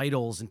these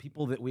idols and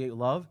people that we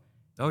love.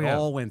 Oh, They yeah.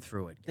 all went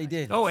through it. they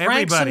did. Oh, Frank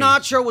everybody.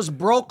 Sinatra was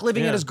broke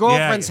living at his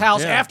girlfriend's Yeah.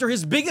 house Yeah. after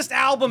his biggest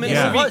album in Yeah.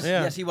 the Yes, he movie. was.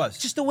 Yeah. Yes, he was.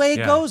 It's just the way it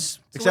Yeah. goes.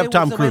 It's Except the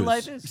way, Tom it's the way Cruise.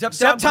 life is.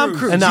 Except Tom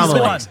Cruise. Anomaly. He's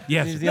the one.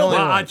 Yes. He's the only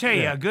Well, one. I'll tell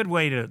you, a good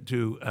way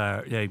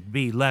to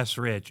be less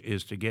rich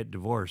is to get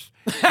divorced.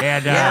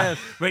 And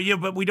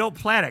but we don't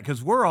plan it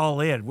because we're all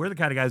in. We're the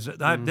kind of guys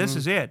that this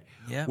is it.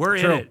 Yeah. We're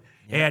True. in it.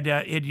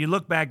 And you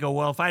look back, and go,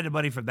 well, if I had the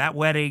money from that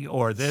wedding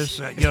or this,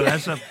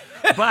 that's a.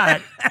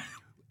 But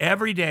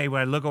every day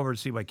when I look over and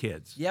see my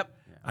kids, Yep.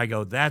 I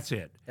go, that's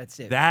it. That's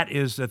it. That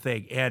is the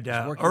thing. And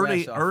work your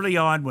ass off. early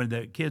on, when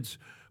the kids,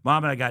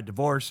 mom and I got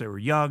divorced, they were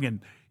young, and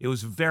it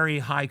was a very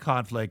high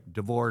conflict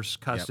divorce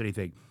custody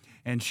thing.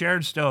 And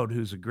Sharon Stone,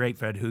 who's a great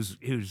friend, who's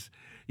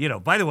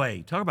by the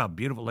way, talk about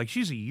beautiful. Like,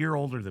 she's a year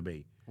older than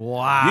me.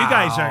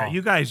 Wow.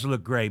 You guys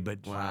look great, but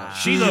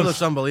She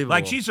looks unbelievable.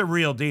 Like, she's a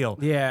real deal.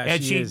 Yeah,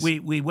 and she is.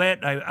 we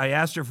went. I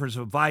asked her for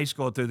some advice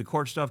going through the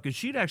court stuff because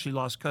she'd actually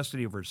lost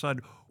custody of her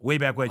son way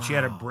back when she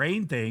had a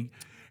brain thing,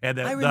 and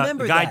I the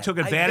remember guy that. took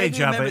I advantage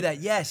vaguely of remember it. that,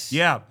 yes.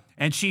 Yeah,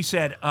 and she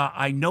said,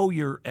 "I know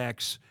your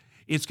ex.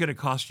 It's going to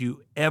cost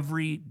you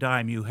every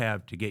dime you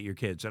have to get your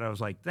kids." And I was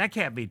like, "That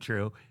can't be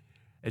true."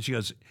 And she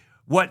goes,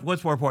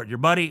 "What's more important, your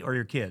money or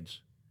your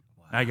kids?"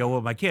 I go,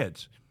 "Well, my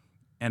kids."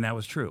 And that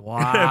was true.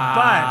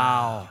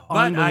 Wow. but I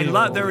love,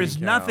 Unbelievable. there is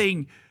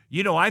nothing,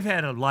 I've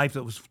had a life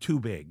that was too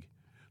big.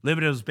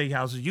 Living in those big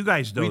houses. You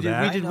guys know we did,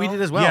 that. we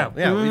did as well.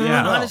 Yeah. we did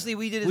Yeah. as well. Honestly,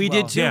 we did as We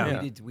well. did too.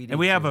 Yeah. We did And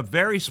we too. have a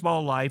very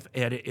small life,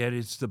 and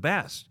it's the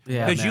best.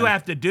 Yeah, Because you man.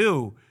 have to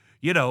do,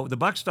 the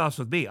buck stops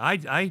with me.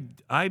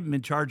 I'm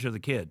in charge of the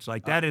kids.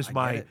 Like, that is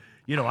my, it.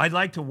 I'd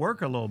like to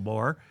work a little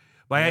more.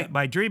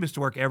 My dream is to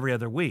work every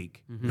other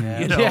week.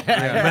 Yeah.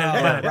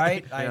 But,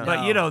 Right? I know.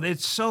 but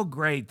it's so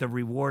great, the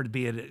reward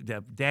being a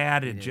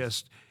dad, and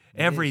just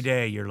every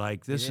day you're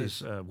like, this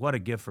is what a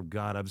gift from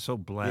God. I'm so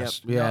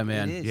blessed. Yeah, It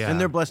man. is. Yeah. And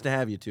they're blessed to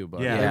have you too,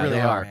 bud. Yeah, they really they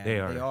are. are. They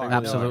are. They are.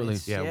 Absolutely.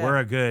 It's- Yeah,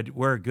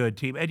 we're a good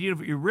team, and you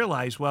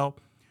realize, well,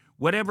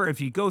 whatever,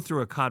 if you go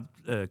through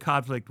a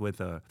conflict with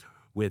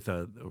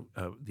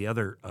the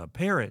other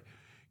parent,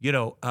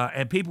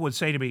 and people would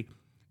say to me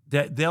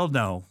that they'll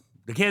know.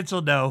 The kids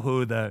will know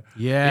who the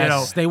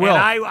Yes, they will.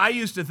 And I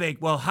used to think,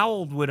 well, how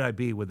old would I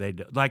be when they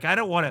do? Like, I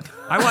don't want to.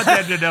 I want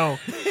them to know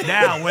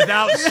now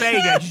without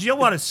saying it. 'Cause you don't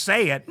want to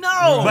say it,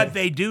 No. but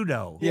they do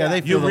know. Yeah, they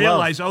You feel the love.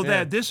 realize, Yeah.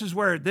 that this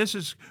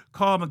is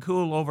calm and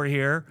cool over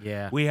here.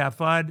 Yeah. We have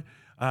fun.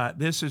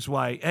 This is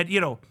why,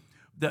 and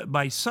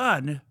my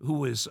son, who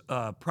was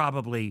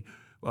probably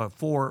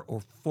 4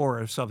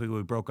 or something when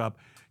we broke up,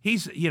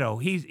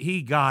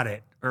 he got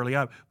it early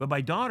on. But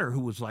my daughter,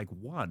 who was like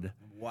 1,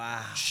 Wow.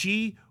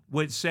 she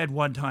said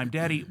one time,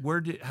 "Daddy,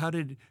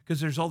 because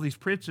there's all these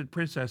princes and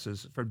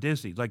princesses from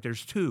Disney. Like,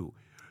 there's 2.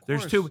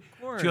 There's 2. of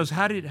course. She goes,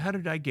 how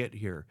did I get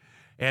here?"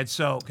 And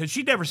so, because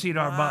she'd never seen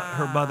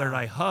her mother and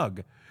I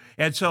hug.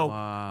 And so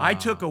I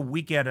took a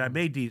weekend and I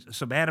made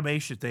some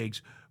animation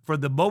things from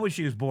the moment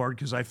she was born,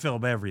 because I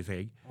film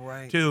everything.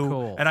 Right.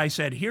 Cool. And I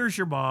said, here's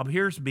your mom,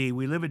 here's me.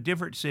 We live in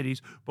different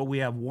cities, but we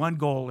have one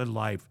goal in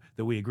life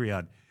that we agree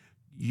on.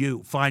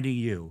 Finding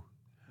you.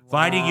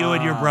 Finding you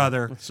and your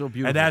brother. That's so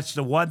beautiful. And that's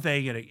the one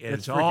thing, and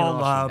it's freaking all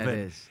awesome. love. It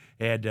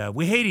And, is. and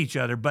we hate each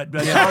other, but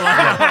it's all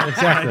love.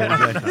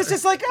 Exactly. This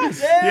is like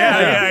us.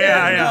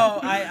 Yeah.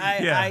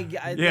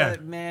 No, Yeah.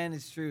 man,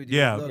 it's true, dude.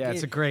 Yeah. Look, Yeah,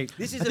 it's a great-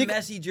 This is a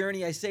messy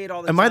journey. I say it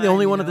all the Am time. I the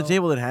only one you at the know?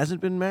 table that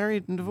hasn't been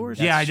married and divorced?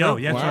 Yeah, I know.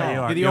 True. That's Wow. right. You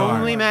are. You're the You are.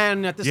 only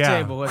man at this Yeah.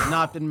 table who has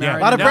not been Yeah. married.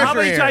 A lot of Now, how pressure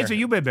many here. times have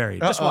you been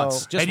married? Just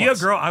once. Just and you a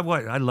once. girl?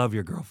 I love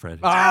your girlfriend.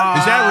 Is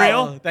Ah, that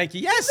real? Thank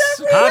you. Yes.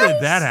 How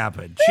did that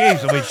happen?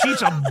 Jeez, I mean,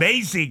 she's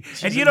amazing.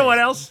 And you know what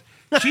else?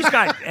 she's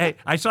got. I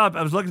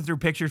was looking through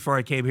pictures before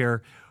I came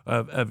here.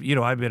 I've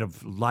been a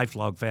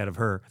lifelong fan of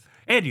her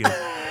and you,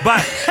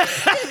 but.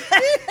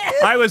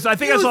 I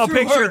think I saw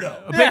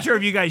a picture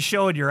of you guys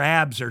showing your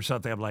abs or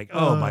something. I'm like,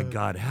 oh my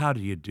God, how do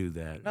you do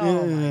that?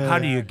 How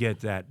do you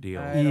get that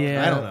deal? I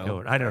don't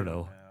know. I don't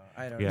know.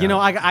 You know,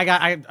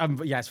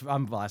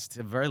 I'm blessed.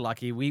 I'm very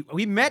lucky.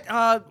 We met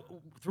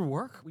through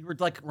work. We were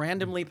like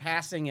randomly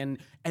passing, and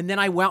then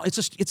I went.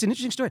 It's an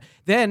interesting story.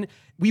 Then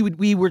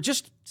we were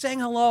just saying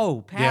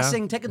hello,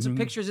 passing, taking some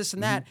pictures, this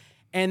and that,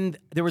 and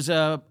there was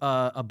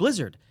a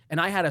blizzard. And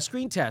I had a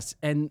screen test,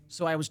 and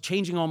so I was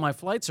changing all my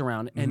flights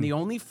around, and the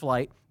only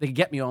flight they could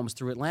get me home was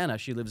through Atlanta.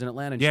 She lives in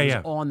Atlanta, and she was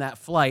on that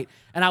flight,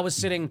 and I was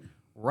sitting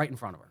right in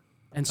front of her.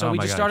 And so we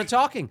just started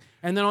talking.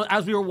 And then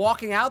as we were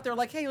walking out, they're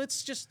like, hey,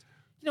 let's just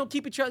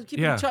keep in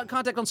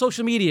contact on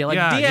social media, like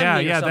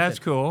DM me or something. That's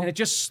cool. And it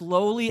just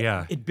slowly,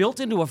 it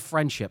built into a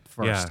friendship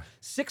first. Yeah.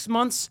 6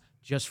 months,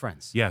 just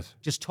friends. Yes.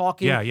 Just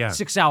talking,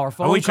 6-hour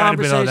phone I wish I'd have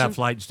been on conversation. that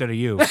flight instead of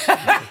you.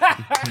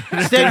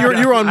 Instead,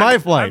 you're on my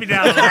flight. And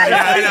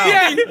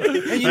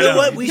you know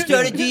what? We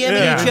started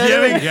DMing each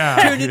other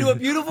and turned into a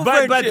beautiful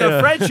friendship. But the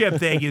friendship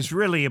thing is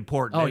really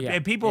important. Oh, yeah.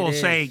 And people will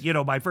say,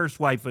 my first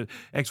wife,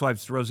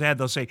 ex-wife's Roseanne,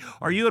 they'll say,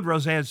 are you and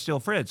Roseanne still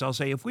friends? I'll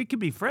say, if we could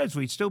be friends,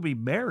 we'd still be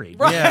married.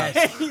 Right.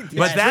 Yes.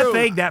 But that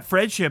thing, that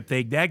friendship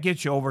thing, that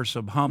gets you over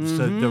some humps.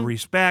 The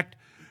respect,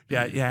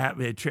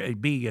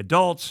 being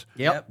adults,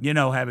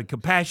 having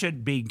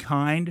compassion, being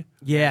kind.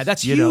 Yeah,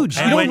 that's huge.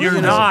 And when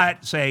you're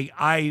not saying,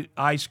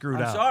 I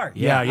screwed up. I'm sorry.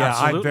 Yeah,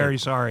 absolutely. I'm very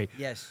sorry.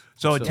 Yes.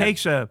 So it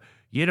takes a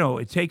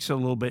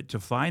little bit to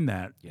find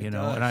that, And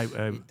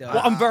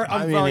Well, I'm very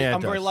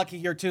does. lucky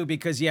here too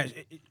because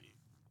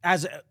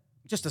as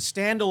just a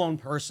standalone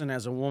person,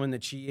 as a woman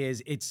that she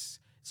is, it's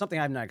something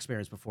I've not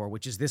experienced before,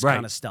 which is this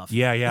kind of stuff.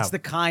 Yeah. It's the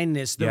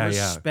kindness, the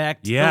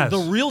respect, Yes. the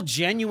real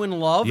genuine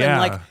love, and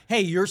like,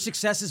 hey, your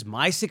success is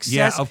my success.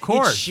 Yeah, of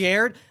course. It's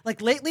shared. Like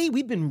lately,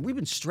 we've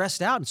been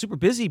stressed out and super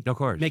busy. Of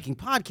course. Making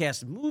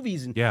podcasts and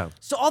movies and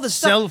so all this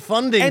stuff.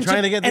 Self-funding, And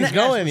trying to get things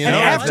going. And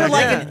after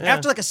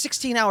like a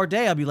 16-hour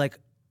day, I'll be like,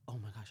 oh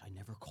my gosh, I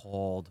never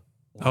called.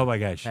 Oh my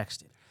gosh.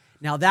 Texted.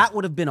 Now that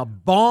would have been a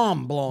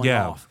bomb blowing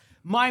off.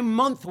 My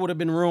month would have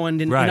been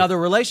ruined in other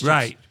relationships.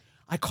 Right.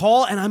 I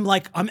call and I'm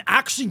like, I'm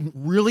actually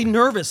really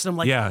nervous. I'm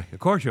like, yeah, of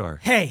course you are.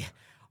 Hey,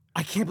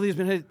 I can't believe it's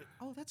been hit.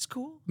 Oh, that's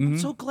cool. I'm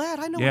so glad.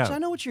 I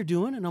know what you're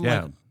doing. And I'm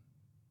like,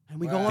 and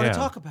we go on to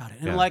talk about it.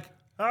 And I'm like,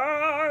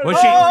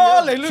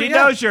 well, she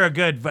knows you're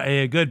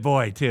a good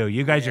boy too.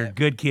 You guys are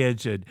good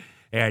kids, and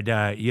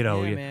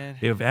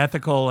you're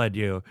ethical,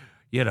 and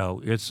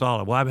it's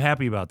solid. Well, I'm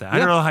happy about that. I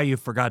don't know how you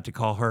forgot to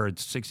call her in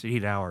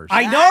 16 hours.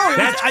 I know.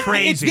 That's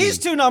crazy. It's these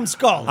two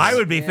numbskulls. I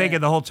would be thinking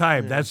the whole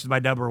time, that's my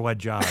number one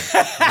job.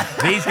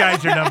 These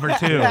guys are number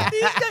two.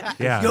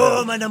 Yeah.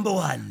 You're my number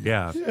one.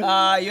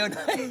 Yeah. You're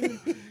not.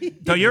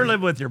 So you're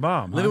living with your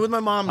mom. Living with my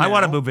mom I now.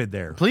 want to move in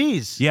there.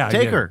 Please. Yeah.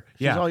 Take her.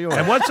 She's all yours.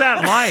 And what's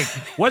that like?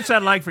 What's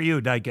that like for you,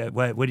 like,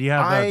 when you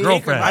have a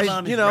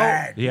girlfriend?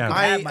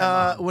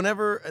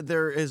 Whenever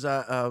there is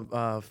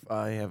I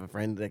have a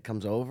friend that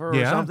comes over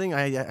or something,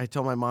 I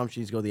tell my mom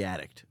she's go the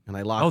addict, and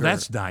I lock her. Oh,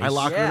 that's nice. I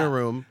lock her in a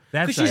room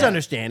because she's nice.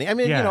 understanding. I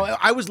mean,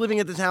 I was living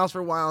at this house for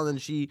a while, and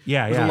she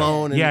was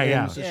alone.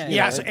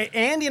 So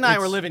Andy and I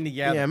were living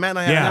together. Yeah, Matt and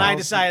I and I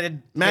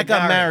decided Matt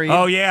got married.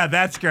 Oh yeah,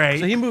 that's great.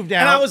 So he moved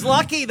out, and I was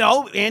lucky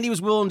though. Andy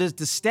was willing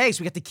to stay,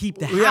 so we got to keep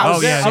the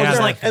house.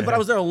 But I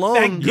was there alone.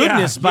 Thank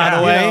goodness, by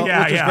the way,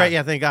 which was great.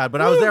 Yeah, thank God.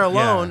 But I was there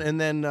alone, and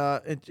then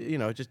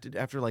just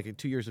after like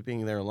 2 years of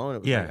being there alone,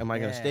 it was like, am I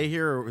going to stay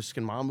here, or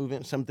can mom move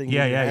in? Something.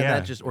 And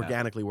that just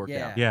organically worked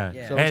out.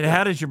 Yeah. So and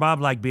how does your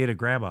mom like being a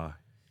grandma?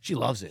 She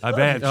loves it. I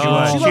bet she would.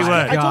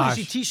 I told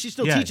you she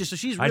still teaches, so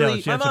she's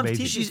really. My mom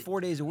teaches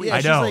 4 days a week. Yeah,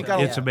 I know. She's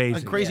got It's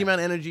amazing. A crazy amount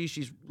of energy.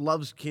 She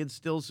loves kids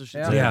still, so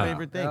she's her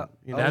favorite thing.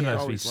 That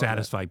must be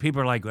satisfying.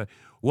 People are like,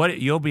 "What?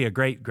 You'll be a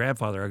great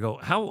grandfather." I go,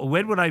 "How?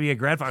 When would I be a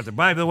grandfather?"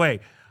 By the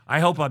way, I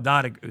hope I'm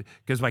not,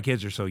 because my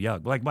kids are so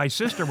young. Like my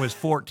sister was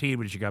 14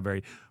 when she got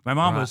married. My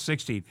mom was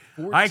 16.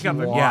 14? And she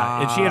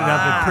ended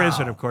up in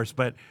prison, of course.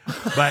 But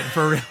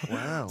for real,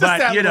 wow.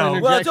 But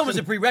well, it's almost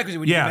a prerequisite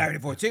when you get married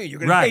at 14. You're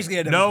going to basically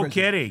end up in prison.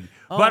 Kidding.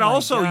 But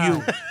also,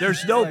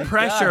 there's no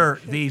pressure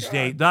these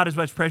days. Not as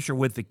much pressure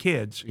with the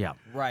kids. Yeah,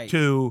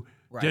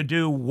 To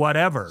do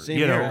whatever. Same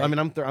here. I mean,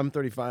 I'm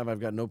 35. I've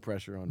got no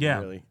pressure on me,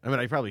 really. I mean,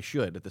 I probably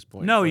should at this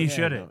point. No, you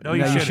shouldn't. No,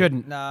 you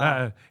shouldn't.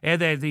 No.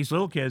 And these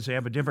little kids, they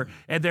have a different.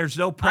 And there's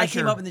no pressure.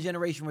 I came up in the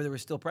generation where there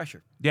was still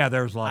pressure. Yeah,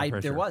 there was a lot of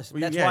pressure. There was.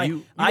 Well, That's yeah, why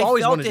you I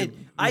always felt wanted it. to-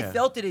 I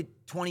felt it at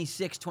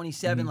 26,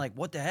 27. Like,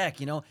 what the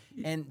heck, And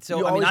so,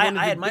 You I mean, always I wanted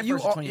had to- my but you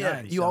first al-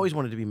 29. You always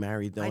wanted to be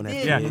married, though. I and have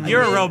did. kids. Yeah,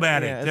 you're a did.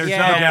 romantic. Yeah, There's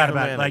yeah, no doubt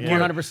about it. romantic,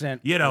 Like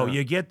 100%.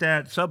 You get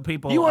that. Some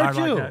people You are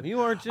like too. that.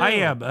 You are too. I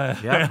am. I'm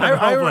I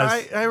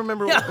hopeless.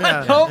 remember.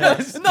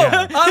 Hopeless. No,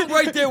 I'm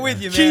right there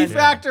with you, man. Key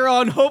factor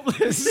on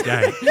hopeless.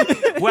 Yeah.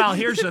 Well,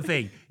 here's the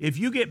thing. If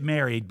you get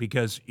married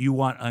because you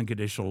want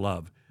unconditional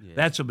love,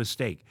 that's a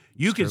mistake.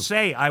 You can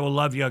say, I will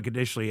love you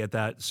unconditionally at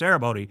that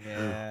ceremony,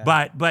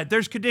 but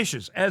there's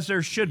conditions, as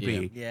there should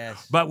be.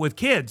 Yes. But with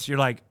kids, you're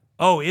like,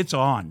 Oh, it's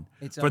on.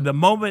 It's From on. the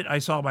moment I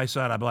saw my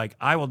son, I'm like,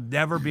 I will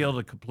never be able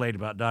to complain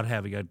about not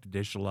having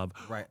unconditional love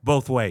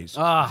both ways.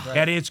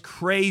 And it's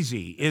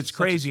crazy. It's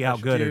crazy how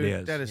good it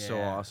is. That is so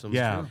awesome.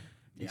 Yeah.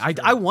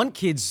 I want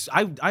kids.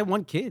 I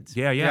want kids.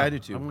 Yeah, Yeah, I do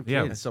too. I want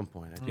Yeah. At some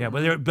point. I think. Yeah,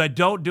 but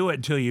don't do it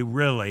until you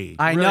really.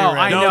 I know.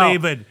 don't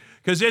even,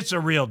 because it's a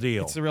real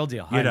deal. It's a real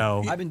deal. You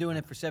know. I've been doing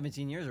it for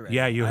 17 years already.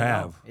 Yeah, you I know.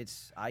 have.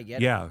 I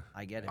get Yeah. it.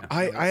 I get it.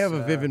 I have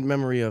a vivid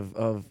memory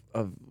of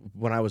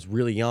when I was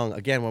really young.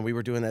 Again, when we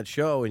were doing that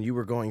show and you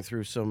were going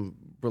through some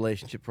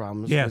relationship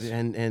problems. Yes.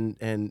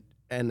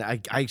 And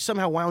I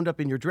somehow wound up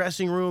in your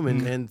dressing room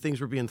and things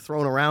were being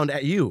thrown around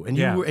at you and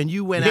Yeah.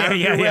 you went out of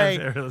your way.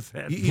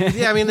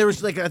 Yeah, I mean there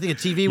was like I think a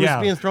TV was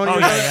being thrown at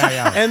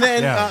you. And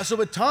then so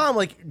but Tom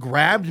like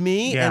grabbed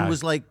me and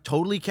was like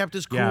totally kept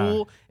his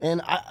cool.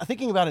 And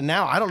thinking about it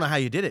now, I don't know how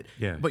you did it.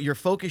 Yeah. But your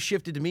focus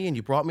shifted to me and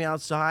you brought me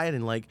outside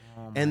and like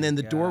and then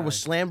the door was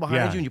slammed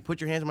behind you and you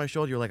put your hands on my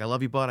shoulder. You're like, I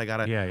love you, bud. I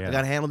gotta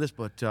handle this.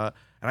 But and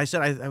I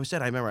said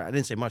I remember I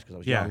didn't say much because I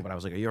was young, but I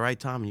was like, are you all right,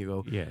 Tom? And you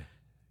go, Yeah.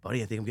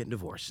 buddy, I think I'm getting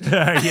divorced.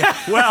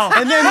 Well,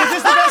 and then this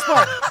is the best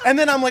part. And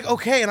then I'm like,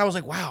 okay. And I was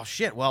like, wow,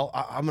 shit. Well,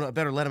 I'm gonna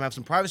better let him have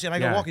some privacy. And I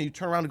go walk, and you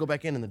turn around to go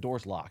back in, and the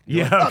door's locked.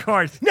 You're like, of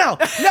course. No.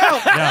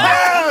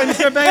 And you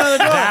start banging on the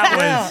door.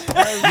 That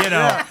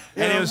was,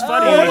 and it was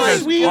funny Oh,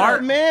 because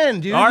sweet man,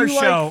 dude. our You,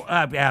 like, show,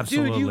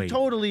 absolutely. Dude, you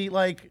totally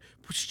like.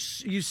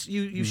 You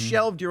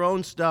shelved your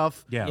own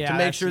stuff Yeah. to Yeah, make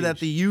that's sure that huge.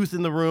 the youth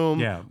in the room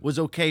Yeah. was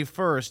okay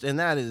first, and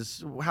that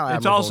is how. It's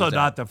admirable also is that.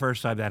 not the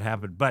first time that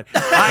happened, but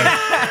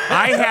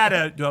I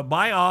had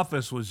my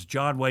office was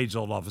John Wayne's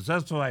old office.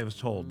 That's what I was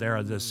told there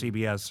on the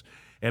CBS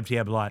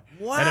MTM lot.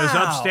 Wow. And it was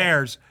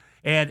upstairs.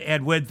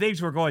 And when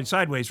things were going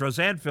sideways,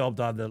 Roseanne filmed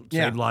on the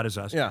same lot as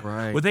us. Yeah.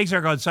 Right. When things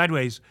are going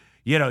sideways,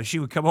 she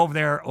would come over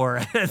there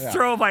or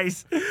throw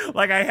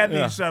like I had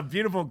these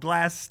beautiful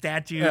glass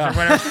statues or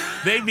whatever.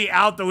 They'd be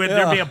out the window.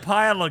 There'd be a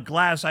pile of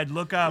glass. I'd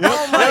look up.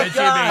 Oh my and she'd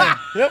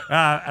be-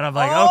 God. and I'm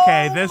like,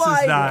 okay, this is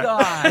my not.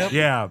 God.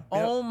 Yeah.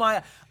 Oh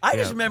my! I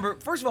just remember.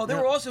 First of all, there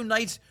were also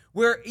nights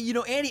where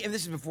Andy, and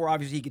this is before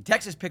obviously he could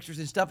text us pictures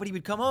and stuff, but he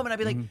would come home and I'd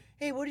be like,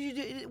 "Hey, what did you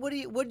do? What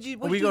did you?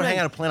 We do go hang tonight?"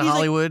 out at Planet He's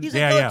Hollywood. Like,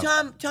 Yeah, he's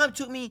like, Tom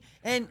took me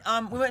and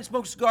we went and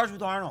smoked cigars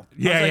with Arnold. I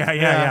was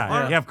like, Yeah,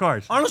 Arnold, of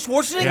course. Arnold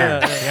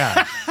Schwarzenegger.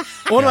 Yeah.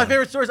 One of my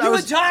favorite stories. You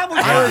and Tom were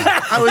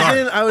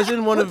I was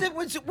in one of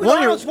What's one of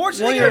Arnold your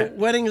Schwarzenegger?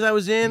 weddings I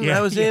was in. Yeah.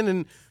 I was in,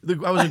 and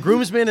I was a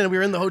groomsman, and we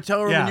were in the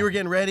hotel room, Yeah. and you were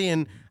getting ready,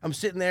 and I'm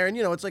sitting there, and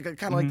it's like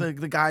kind of like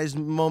the guy's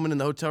moment in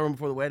the hotel room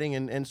before the wedding,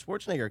 and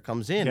Schwarzenegger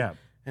comes in, Yeah.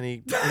 and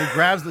he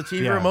grabs the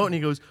TV Yeah. remote, and he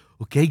goes,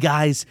 "Okay,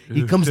 guys,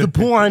 here comes the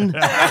porn,"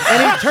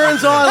 and he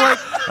turns on like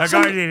Like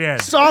I did.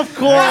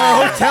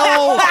 softcore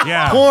hotel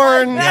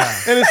porn,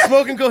 and is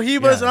smoking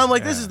cohibas, Yeah. and I'm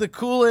like, this is the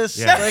coolest.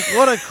 Yeah. Like,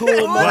 what a cool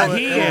moment. Well,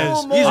 he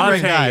is. He's a I'll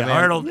great tell guy, you, man.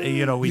 Arnold,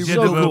 we He's did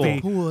so the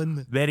cool.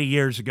 movie many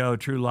years ago,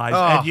 True Lies.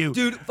 Oh. And you,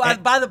 Dude, by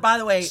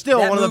the way, Still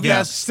that one of the movie-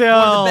 best. one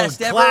of the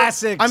best ever.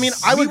 classics. I mean,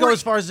 I would We go were-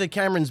 as far as to say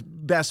Cameron's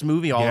best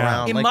movie all Yeah.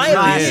 around. In Like, my it really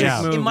opinion, is.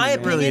 Yeah. in my It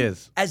really opinion,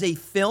 is. as a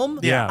film,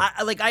 Yeah.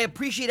 I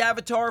appreciate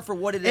Avatar for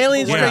what it is.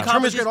 Aliens for are what it great, Terminator's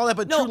accomplishes. great, all that,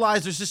 but No, True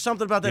Lies, there's just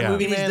something about that Yeah.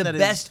 movie, it is man, the that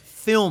best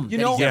film. You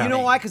that know, he's ever you know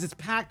made. why? Because it's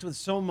packed with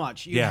so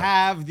much. You Yeah.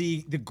 have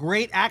the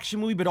great action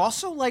movie, but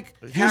also like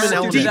Human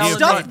element. deep There's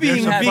stuff some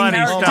being funny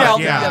stuff,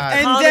 dealt. yeah.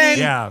 And Comedy. then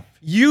Yeah.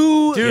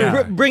 you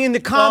Dude. bring in the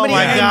comedy Oh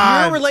my and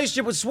God. your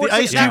relationship with The Schwarzenegger.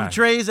 ice cube Yeah.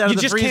 trays out You of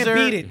the just freezer.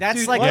 can't beat it. That's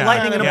Dude, like yeah.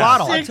 lightning in a Yeah.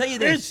 bottle. I'll tell you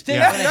this.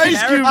 Yeah. When a Ice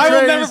character- cube I will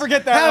trays never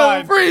forget that out of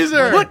line. the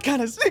freezer. What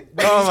kind of sick?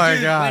 Oh my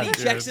Dude, God. when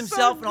he checks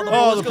himself and all the Oh,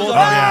 bullets the goes bullets.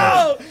 off. Yeah.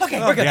 Oh, okay,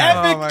 we're good.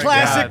 Yeah. Oh my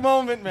Classic God.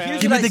 moment, man.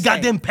 Here's Give what me I the say.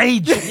 goddamn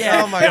page.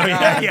 Yeah. Oh my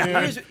God.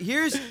 Yeah.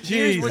 Here's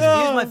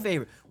Jeez. my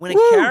favorite. When a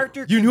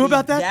character You can knew be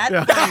about that?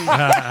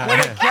 funny, when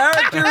a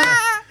character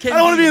can I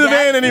don't want to be in the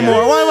that van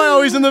anymore. Why am I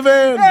always in the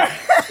van?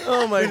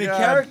 Oh my When a God.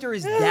 character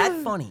is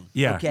that funny,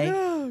 Yeah. okay,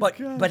 but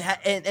and let me But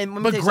tell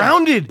you something.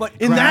 grounded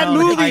in that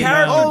grounded. movie. The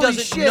character Holy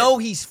doesn't shit. know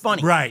he's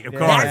funny. Right, of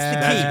course. That's the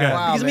That's key. good. Because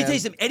Wow, let me man. tell you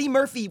something. Eddie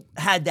Murphy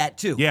had that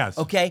too. Yes.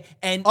 Okay.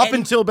 And Up Eddie-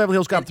 until Beverly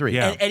Hills Cop 3.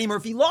 Yeah. And Eddie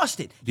Murphy lost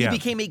it. He Yeah.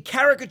 became a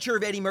caricature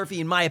of Eddie Murphy,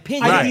 in my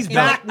opinion. I think Right. he's You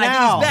know, back I think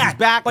now. he's back. He's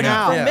back but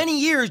now. for Yeah. many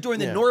years during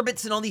the Yeah.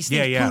 Norbits and all these things,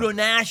 Yeah, yeah. Pluto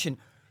Nash, and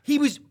he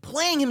was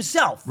playing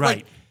himself. Right.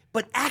 Like,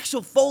 but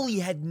Axel Foley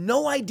had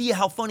no idea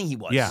how funny he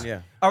was. Yeah. Yeah.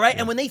 All right.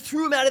 And when they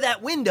threw him out of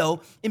that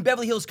window in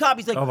Beverly Hills Cop,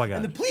 he's like, Oh, my God.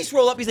 and the police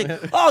roll up. He's like,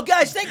 oh,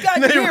 guys, thank God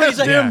you're They here. He's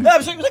like, arrested him. I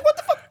was like, what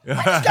the fuck?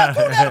 I just got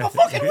thrown out of a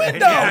fucking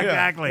window. Yeah,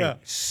 exactly.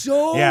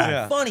 So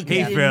Yeah. funny. 'cause He's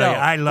I didn't brilliant. know.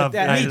 I love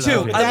that- I Me love too.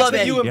 it. But I that's love what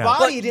Eddie. you Yeah.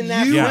 embodied But in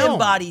that you film.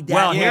 embodied that.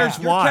 Well, Yeah. here's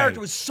Your why. character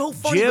was so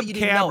funny, Jim but you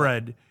didn't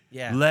Cameron know it.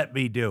 Yeah. let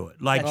me do it.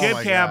 Like Oh Jim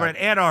my Cameron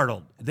God. and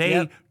Arnold.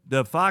 Yep.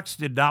 The Fox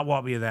did not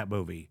want me in that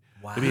movie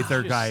to be a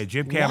third guy. And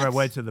Jim Cameron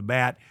went to the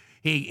mat.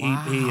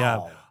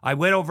 I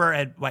went over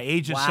and my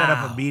agent set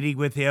up Wow. a meeting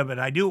with him, and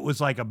I knew it was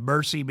like a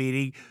mercy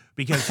meeting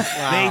because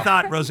they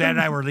thought Roseanne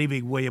and I were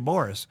leaving William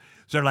Morris.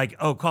 So they're like,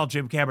 oh, call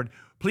Jim Cameron.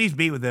 Please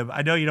meet with him.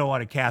 I know you don't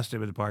want to cast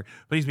him in the part.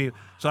 Please meet.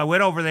 So I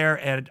went over there,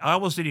 and I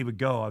almost didn't even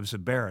go. I was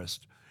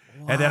embarrassed.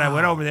 And then I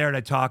went over there, and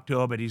I talked to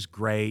him, and he's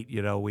great.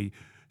 You know, we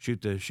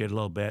shoot the shit a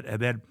little bit. And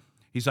then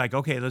he's like,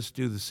 okay, let's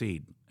do the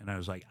scene. And I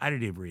was like, I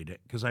didn't even read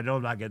it because I know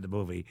I'm not getting the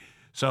movie.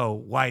 So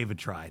why even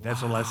try?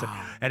 That's a lesson.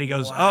 And he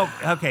goes, oh,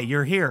 okay,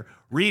 you're here.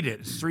 Read it.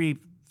 It's three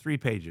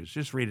pages.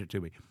 Just read it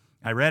to me.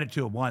 I read it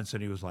to him once,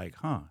 and he was like,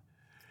 huh.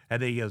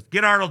 And then he goes,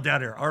 get Arnold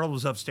down here. Arnold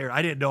was upstairs.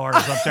 I didn't know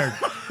Arnold was upstairs.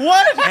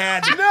 What?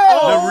 And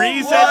No! the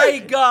reason,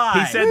 My God!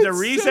 he said the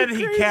reason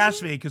he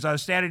cast me, because I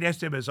was standing next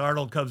to him as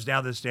Arnold comes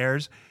down the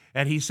stairs,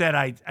 and he said,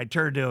 I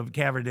turned to him,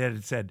 Cameron did,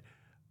 and said,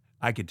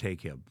 I could take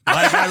him.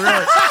 Like, I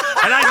really,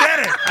 and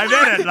I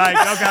did it. Like,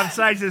 okay, I'm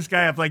sizing this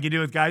guy up like you do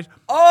with guys.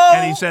 Oh,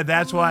 and he said,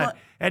 that's what.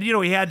 And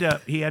he had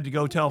to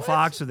go tell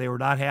Fox, and they were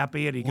not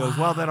happy. And he goes,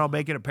 well, then I'll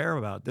make it a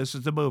Paramount. This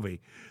is the movie.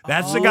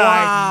 That's the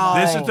guy.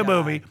 Wow. This is the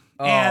movie.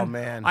 Oh, And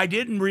man. I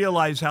didn't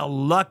realize how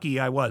lucky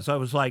I was. I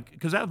was like,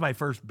 because that was my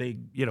first big,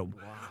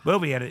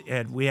 movie,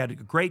 and we had a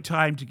great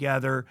time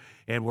together,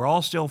 and we're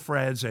all still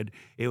friends. And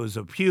it was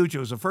the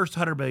first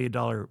 $100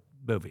 million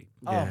movie.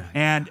 Yeah.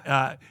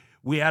 And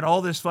we had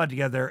all this fun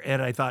together,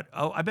 and I thought,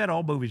 oh, I bet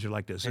all movies are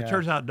like this. It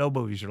turns out no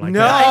movies are like No.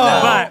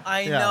 that.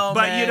 I know,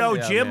 But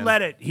man.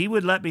 Jim he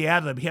would let me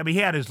ad lib. I mean, he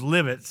had his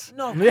limits.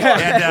 No,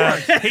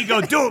 And he'd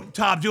go, do it,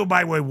 Tom, do it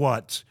my way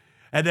once.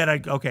 And then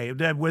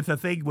then with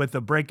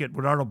the break it,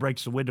 when Arnold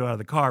breaks the window out of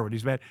the car when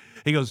he's mad,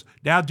 he goes,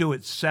 now do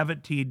it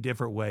 17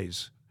 different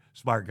ways.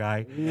 Smart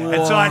guy.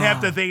 And so I'd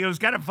have to think, it was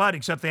kind of fun,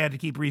 except they had to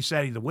keep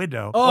resetting the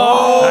window.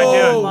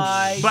 Oh,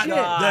 my But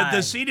God.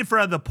 the scene in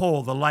front of the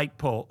pole, the light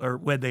pole, or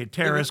when the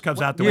terrorist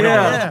comes out the window.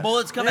 Where the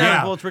bullets come Yeah.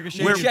 out. Bullets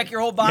ricochet. You check your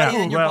whole body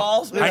and your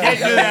balls. I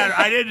didn't do that.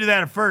 I didn't do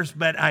that at first,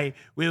 but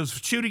we was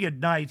shooting at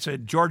nights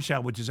at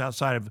Georgetown, which is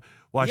outside of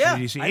Washington, Yeah,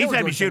 D.C. I know where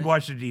Anytime you shoot in Georgetown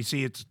Washington,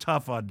 D.C., it's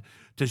tough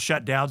to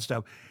shut down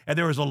stuff. And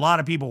there was a lot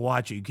of people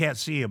watching. You can't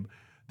see them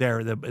there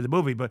in the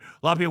movie, but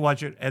a lot of people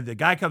watch it. And the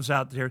guy comes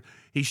out there,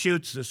 he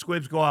shoots, the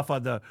squibs go off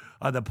on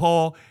the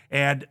pole,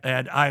 and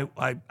I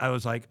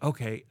was like,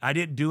 okay, I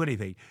didn't do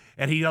anything.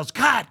 And he goes,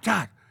 cut.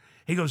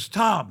 He goes,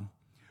 Tom,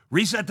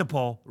 reset the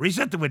pole,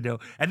 reset the window,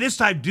 and this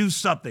time do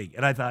something.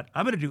 And I thought,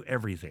 I'm going to do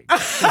everything. And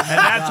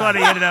that's what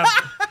he ended up.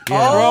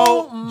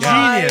 Oh,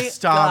 my Genius,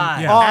 Tom.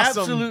 God. Yeah. Awesome.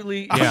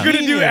 Absolutely. Yeah. I'm going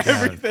to do Yeah.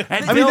 everything.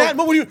 And I mean, Bill- that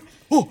moment when you.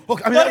 Oh,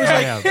 okay. I mean,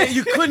 that was like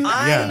you couldn't.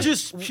 Yeah.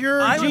 Just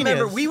pure I genius.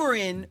 remember we were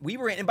in,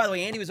 and by the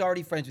way, Andy was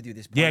already friends with you at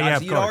this point. Yeah,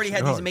 Obviously, of you'd already course, had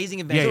of these course. amazing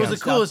Yeah, adventures. yeah. It was the and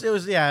stuff. coolest. It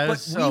was it But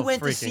was so we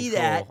went to freaking see cool.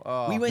 that.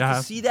 Oh. We went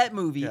to see that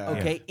movie,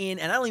 okay? And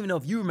I don't even know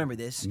if you remember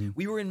this.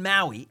 We were in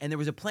Maui, and there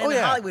was a Planet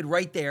yeah. Hollywood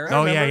right there.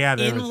 Oh, yeah.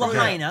 there In was-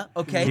 Lahaina,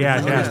 okay? Yeah,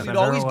 The place yeah, we'd very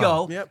always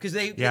well. go Yep. because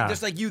they Yeah.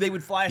 just like you, they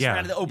would fly us Yeah.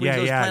 around to the openings Yeah, of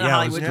those yeah, Planet yeah,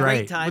 it was Hollywood. great.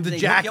 Great times. With the They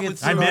hook you up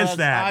jackets. with I missed food.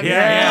 that.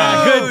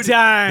 Dude. Good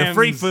times. The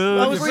free food.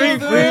 That was Free great.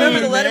 food. Remember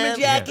the Man. Letterman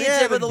jackets? Yeah,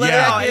 Remember the leather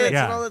yeah, jackets?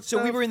 yeah. and all that So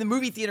we stuff. were in the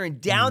movie theater in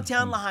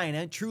downtown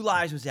Lahaina. True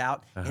Lies was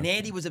out, and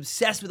Andy was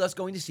obsessed with us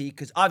going to see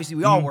because obviously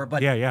we all were.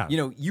 But Yeah.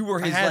 you were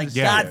his had like to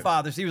see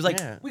godfather. So he was like,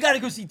 Yeah. "We got to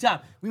go see Tom."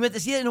 We went to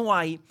see it in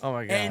Hawaii. Oh,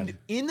 my God. And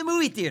in the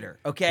movie theater,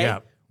 okay, Yeah.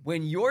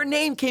 when your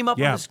name came up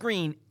on Yeah. the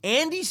screen,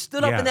 Andy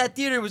stood up Yeah. in that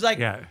theater and was like,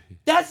 Yeah.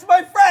 "That's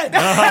my friend." Oh,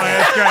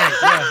 that's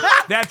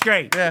great. That's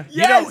great. Yeah.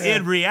 Yes.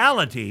 In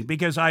reality,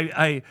 because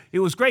it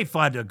was great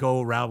fun to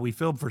go around. We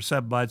filmed for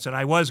 7 months, and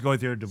I was going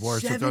through a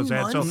divorce with 7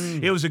 Roseanne, so months?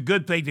 it was a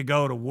good thing to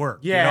go to work.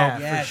 Yeah,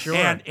 Yes. for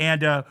sure.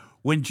 And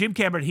when Jim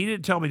Cameron, he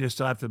didn't tell me this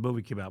till after the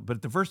movie came out,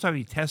 but the first time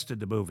he tested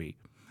the movie,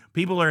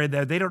 people are in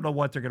there, they don't know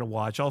what they're going to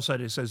watch. All of a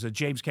sudden it says a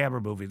James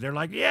Cameron movie. They're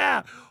like,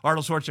 yeah,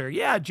 Arnold Schwarzenegger,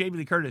 yeah, Jamie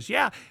Lee Curtis,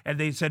 yeah. And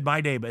they said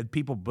my name, and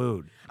people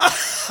booed.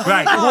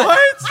 Right.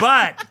 What?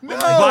 But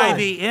by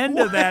the end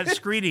of that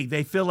screening,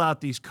 they fill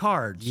out these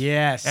cards.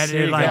 Yes. And There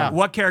they're you like, go.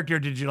 what character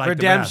did you like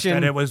Redemption. the best?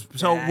 And it was,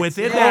 so That's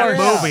within it. that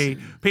Yes.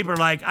 movie, people are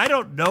like, I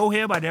don't know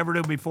him. I never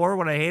knew him before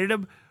when I hated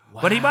him.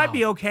 But he might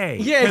be okay.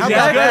 Yeah, 'Cause he's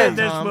exactly. good in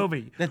this Tom,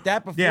 movie.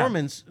 That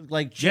performance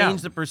like Yeah.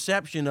 changed the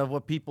perception of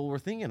what people were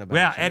thinking about.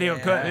 Yeah, you.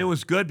 and it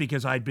was good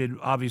because I'd been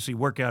obviously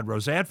working on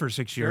Roseanne for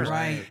 6 years.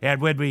 Right.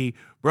 And when we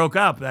broke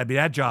up, I mean,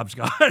 that job's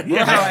gone. you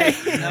know? Right.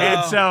 No.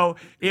 And so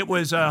it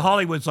was,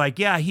 Hollywood's like,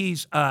 yeah,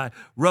 he's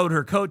rode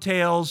her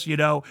coattails, he'll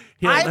no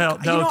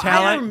talent.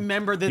 I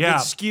remember the Yeah.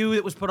 skew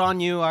that was put on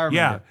you. I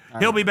Yeah, remember.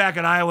 he'll be back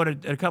in Iowa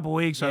in a couple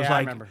weeks. I was Yeah, I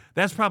like, remember.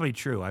 that's probably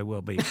true. I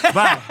will be.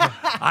 But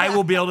I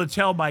will be able to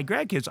tell my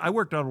grandkids, I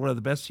worked on one of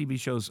the best TV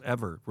shows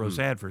ever,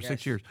 Roseanne, for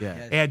 6 years.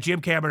 Yes. And Jim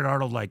Cameron and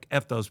Arnold, like,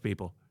 F those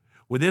people.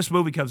 When this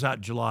movie comes out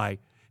in July,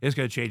 it's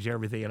going to change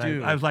everything.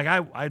 And I was like,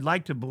 I'd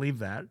like to believe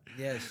that.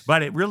 Yes.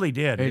 But it really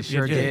did. It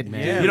sure did,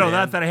 man.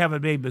 Not that I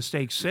haven't made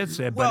mistakes since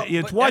then, Well, but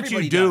it's but what you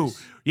everybody do.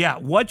 does. Yeah,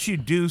 once you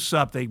do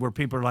something where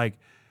people are like,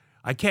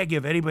 I can't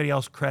give anybody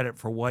else credit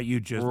for what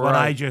what Right.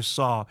 I just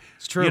saw.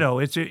 It's true.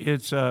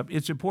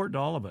 It's important to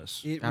all of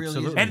us. It really is.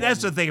 Absolutely. And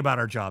that's the thing about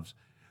our jobs.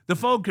 The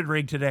phone could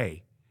ring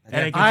today.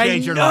 and it can I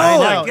change your know. life.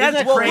 Like, Like, that's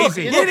Isn't that crazy.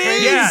 crazy? It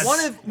is.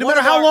 Yes. No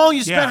matter how long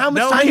you spend, Yeah. how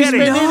much No time you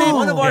kidding. spend in it.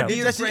 One of our Yeah.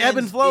 dear That's the friends ebb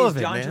and flow is of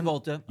it, John man.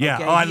 Travolta. Yeah.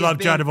 Okay? Oh, I He love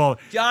has John been- Travolta.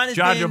 John has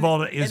John been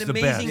Travolta is an the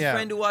amazing best.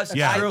 friend to us.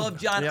 Yeah. I True. love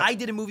John. Yeah. I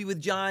did a movie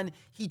with John.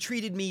 He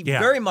treated me Yeah.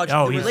 very much.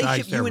 Oh, the he's relationship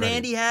nice to you and everybody.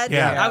 Andy had,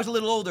 Yeah. I was a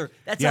little older.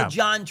 That's Yeah. how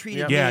John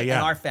treated Yeah. me Yeah.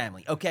 and our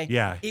family, okay?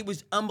 Yeah. It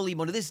was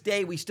unbelievable. To this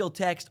day, we still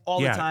text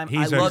all Yeah, the time.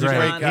 he's I a love great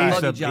John. I guy.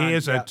 love you, John. He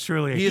is a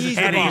truly, He's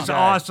the and he's bomb.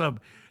 awesome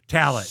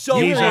talent. So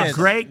he's a awesome.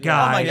 great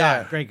guy. Oh, my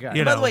God. Great guy.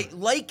 You And by the know. way,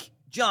 like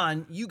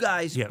John, you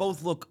guys Yeah.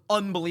 both look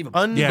unbelievable.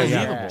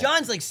 Unbelievable.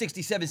 John's like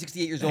 67,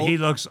 68 years old. He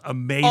looks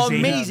amazing.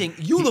 Amazing.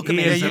 You look He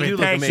is amazing. Yeah, you do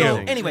look thank amazing.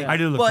 So, anyway, I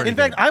do look but- pretty In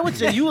fact, good. I would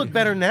say you look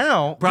better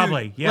now.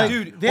 Probably, yeah.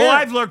 Dude, well, yeah.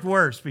 I've looked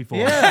worse before.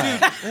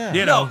 Yeah.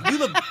 You know. No,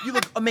 you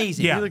look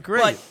amazing. Yeah. You look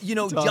great.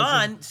 But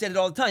John said it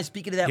all the time.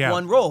 Speaking of that Yeah.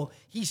 one role,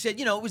 he said,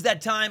 it was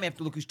that time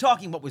after Look Who's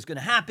Talking, what was going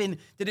to happen,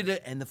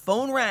 and the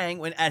phone rang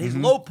when at his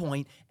low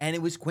point, and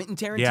it was Quentin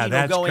Tarantino Yeah,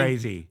 that's going,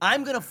 crazy.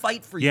 "I'm going to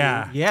fight for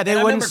Yeah. you." Yeah, they And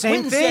I wouldn't remember say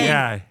Quentin anything.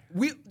 saying,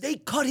 Yeah. they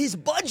cut his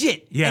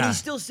budget, Yeah. and he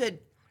still said,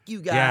 "You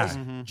guys,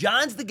 Yeah.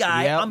 John's the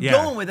guy. Yep. I'm Yeah.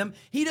 going with him.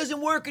 He doesn't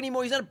work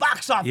anymore. He's on a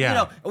box office.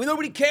 Yeah.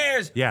 Nobody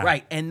cares." Yeah.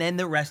 Right, and then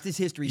the rest is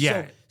history.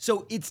 Yeah.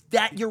 So it's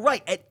that you're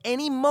right. At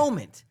any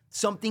moment,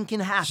 something can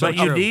happen. But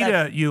you need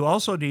That's- you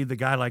also need the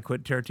guy like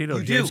Quentin Tarantino,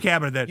 You James do.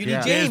 Cameron, that You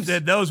need James.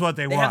 that knows what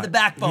they They want. have the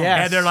backbone.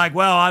 Yes. And they're like,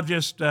 well, I'm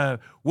just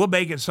we'll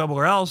make it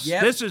somewhere else.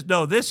 Yep.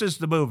 This is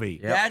the movie.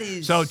 That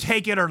is- So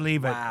take it or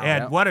leave it. Wow.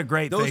 And what a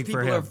great Those thing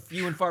people for him. are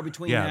few and far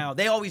between Yeah. now.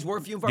 They always were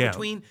few and far Yeah.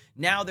 between.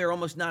 Now they're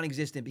almost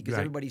non-existent because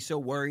Right. everybody's so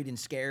worried and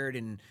scared,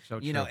 and true.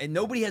 and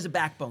nobody has a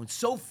backbone.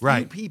 So few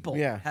Right. people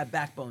Yeah. have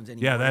backbones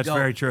anymore. Yeah, and that's go,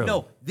 very true.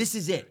 No, this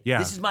is it. Yeah.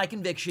 This is my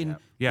conviction.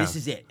 Yeah. This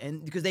is it.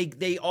 And because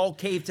they all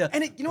cave to.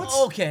 And you know what's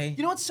okay.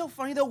 You know what's so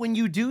funny though? When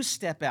you do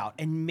step out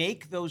and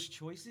make those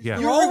choices, Yeah.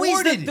 you're You're always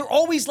rewarded. they're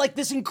always like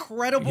this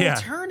incredible Yeah.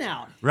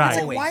 turnout. Right. It's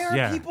like, Always. why aren't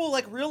Yeah. people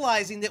like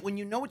realizing that when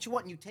you know what you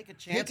want and you take a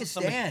chance, Take a with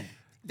something, stand.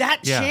 that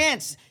Yeah.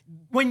 chance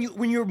when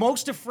you're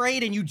most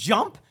afraid and you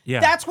jump,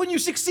 Yeah. that's when you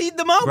succeed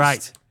the most.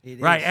 Right. It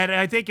Right. is. And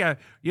I think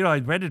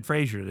Brendan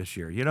Fraser this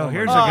year. Here's a Oh,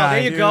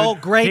 guy. there you go.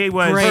 Great, He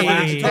was great.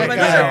 he, Talk about you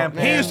that.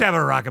 know, he used to have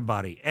a rocket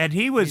body, and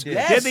he was did.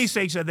 did these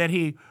things, and then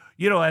he,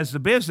 as the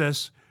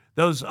business,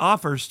 those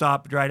offers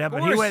stopped dried up,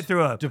 and he course. went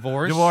through a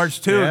Divorce.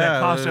 too Yeah, that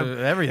cost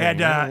him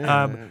everything.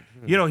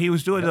 And he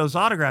was doing those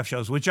autograph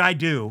shows, which I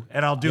do,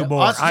 and I'll do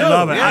more. Us I too.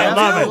 love it. Yeah, I us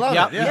love too. it. Love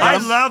Yep. it. Yeah. I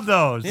love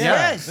those.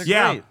 Yes. They're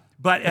Yeah. great.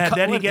 But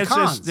then he with the gets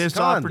cons. this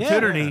Cons.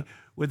 opportunity Yeah.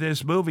 with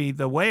this movie,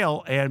 The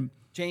Whale, and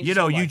Changed you his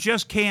whole you life.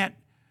 just can't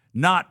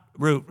not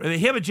root.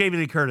 Him and Jamie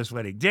Lee Curtis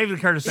winning. Jamie Lee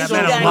Curtis, that Isn't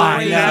meant that a lot.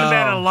 crazy? That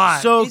meant a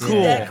lot. So Isn't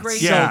cool. that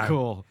crazy? Yeah. So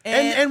cool.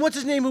 And what's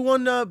his name who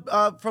won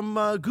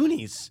from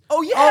Goonies?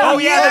 Oh yeah. Oh,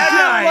 yeah, that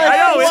guy. I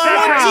know, isn't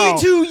that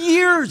crazy? 22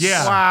 years.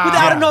 Yeah. Wow.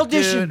 Without Yeah. an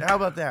audition. Dude, how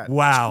about that?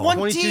 Wow.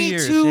 22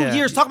 years,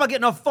 yeah. Talk about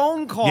getting a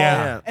phone call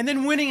Yeah. and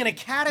then winning an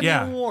Academy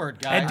Yeah. Award,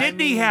 guys. And didn't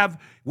he have?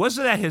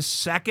 Wasn't that his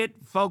second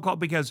phone call?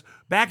 Because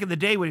back in the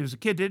day when he was a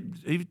kid,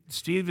 didn't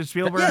Steven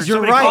Spielberg? Yes, or you're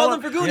somebody right. call Called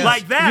him for Goonies.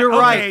 like that. You're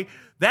okay, right.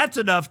 That's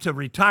enough to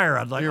retire.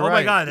 I'm like, You're oh my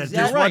right. god, that's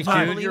Exactly. just one Right,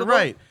 time. dude. You're Unbelievable.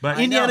 right. But-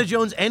 Indiana I know.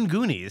 Jones and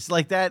Goonies,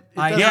 like that. It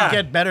I doesn't know.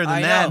 get better than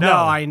I that. know. No,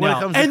 I know. When it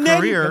comes and to then,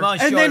 career. Come on,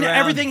 and show then around.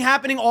 everything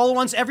happening all at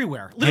once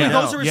everywhere. Literally,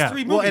 Yeah. those are his Yeah.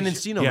 three Well, movies.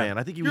 and Encino Yeah. Man.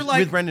 I think he You're was like-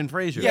 with Brendan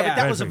Fraser. Yeah, but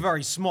that was a Crazy.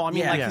 very small. I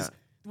mean, Yeah. like, Yeah.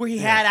 where he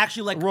had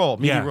actually like Role,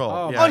 meaty Yeah. role.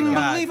 Oh, Yeah.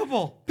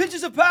 unbelievable.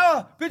 Pitches of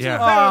power. Pitches Yeah.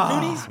 of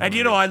power. Goonies.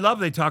 And I love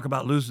they talk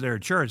about losing their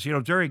insurance.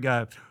 During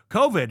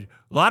COVID,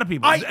 a lot of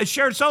people.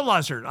 Sharon Stone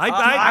lost her. I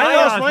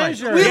lost my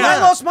insurance. Yeah. I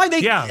lost mine.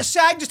 They Yeah.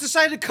 SAG just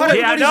decided to cut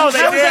Yeah, everybody's no,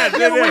 they insurance. did. Yeah,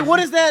 They but wait, did. what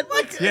is that?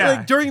 Yeah.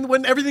 Like during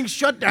when everything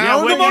shut down? Yeah,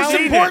 when the you most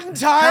need it. important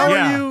time. How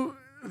Yeah. are you?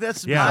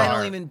 That's Yeah.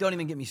 bizarre. Don't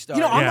even get me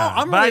started. Yeah,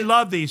 I'm but I really-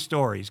 love these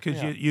stories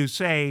because you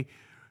say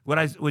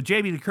when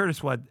Jamie Lee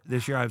Curtis won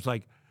this year, I was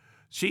like,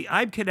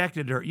 I'm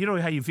connected to her. You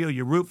know how you feel?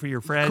 You root for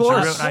your friends.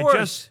 course, I of course.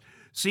 just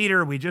seen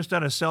her. We just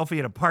done a selfie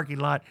in a parking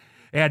lot,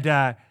 and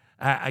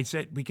I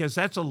said because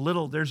there's a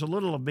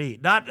little of me.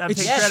 Not I'm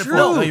taking Yes, credit true. for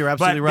it, No, you're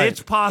absolutely but right.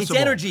 It's possible.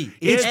 It's energy.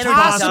 It's energy,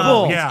 possible.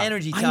 Tom. Yeah. It's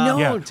energy, I Tom. know,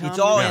 Yeah. Tom, It's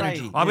all you're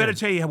energy. right. I'm going to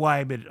tell you why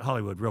I'm in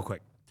Hollywood real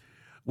quick.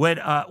 When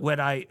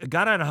I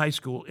got out of high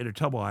school in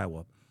Ottumwa,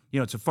 Iowa,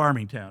 it's a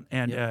farming town,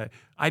 and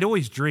I'd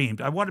always dreamed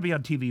I wanted to be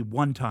on TV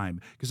one time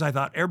because I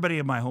thought everybody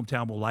in my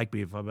hometown will like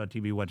me if I'm on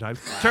TV one time.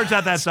 Turns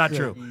out that's not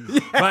true.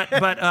 But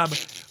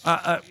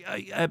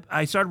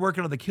I started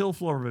working on the kill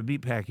floor of a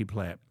meatpacking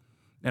plant.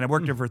 And I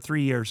worked there for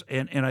 3 years,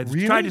 and I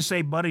tried to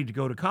save money to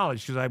go to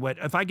college because I went,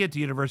 if I get to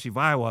University of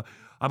Iowa,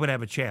 I'm going to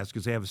have a chance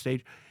because they have a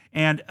stage.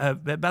 And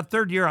about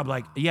third year, I'm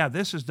like, yeah,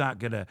 this is not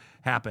going to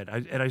happen.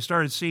 And I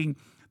started seeing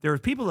there were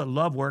people that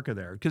love working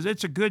there because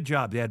it's a good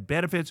job. They had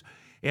benefits.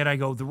 And I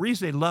go, the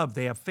reason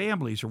they have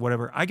families or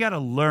whatever, I got to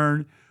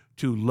learn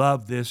to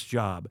love this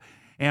job.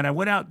 And I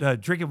went out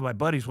drinking with my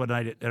buddies one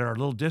night at our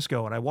little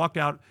disco, and I walked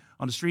out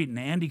on the street, and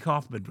Andy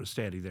Kaufman was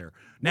standing there.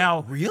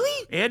 Now,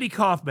 Really? Andy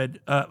Kaufman,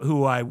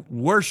 who I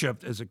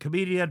worshipped as a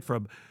comedian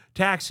from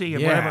Taxi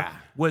and whatever,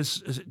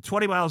 was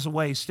 20 miles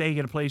away staying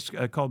in a place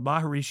called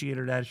Maharishi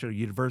International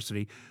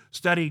University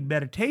studying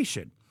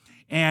meditation.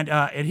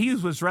 and he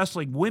was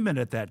wrestling women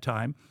at that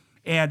time,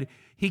 and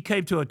he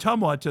came to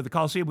Ottumwa to the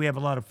Coliseum. We have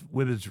a lot of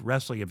women's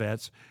wrestling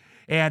events.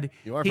 And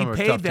You are he from a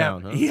paid tough them.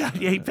 town, huh? Yeah,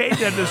 he paid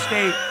them to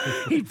stay.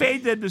 He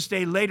paid them to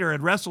stay later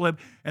and wrestle him.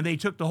 And they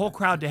took the whole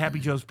crowd to Happy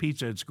Joe's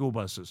Pizza in school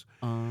buses.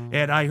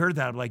 And I heard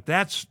that. I'm like,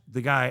 that's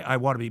the guy I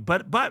want to be.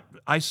 But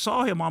I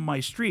saw him on my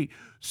street,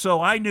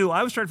 so I knew.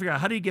 I was trying to figure out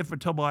how did he get from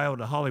Ottumwa, Iowa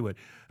to Hollywood.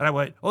 And I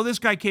went, oh, this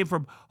guy came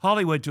from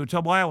Hollywood to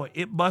Ottumwa, Iowa.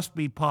 It must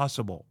be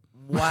possible.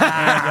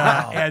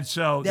 Wow. And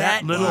so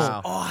That little, is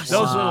awesome.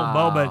 those little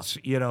moments,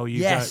 you know, you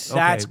Yes, got, okay.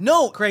 That's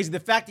no crazy. The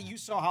fact that you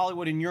saw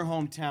Hollywood in your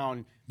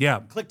hometown, Yeah.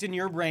 clicked in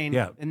your brain,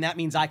 Yeah. and that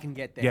means I can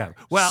get there. Yeah,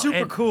 well,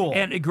 super cool.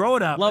 And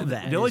growing up, Love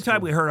that. The only That is time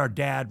cool. we heard our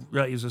dad, he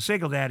was a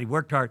single dad, he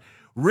worked hard,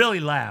 really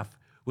laugh,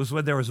 was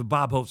when there was a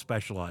Bob Hope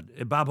special on.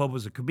 And Bob Hope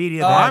was a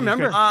comedian. I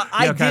remember.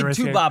 I did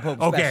two Bob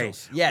Hope Okay.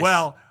 specials. Yes.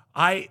 Well,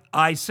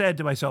 I said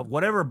to myself,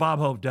 whatever Bob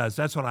Hope does,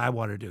 that's what I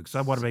want to do because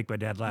I want to make my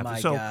dad laugh. My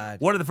so God.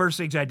 one of the first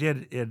things I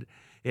did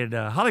in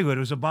Hollywood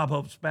was a Bob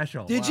Hope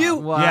special. Did you?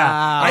 Wow. Yeah.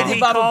 I And did he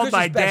Bob Hope called Christmas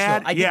my special.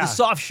 dad. I did yeah. the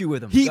soft shoe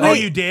with him. Oh,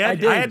 you did? I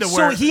did. I had to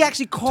wear. So he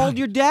actually called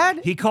your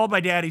dad? He called my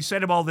dad. He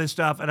sent him all this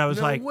stuff, and I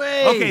was like,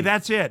 way. "Okay,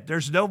 that's it.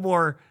 There's no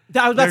more."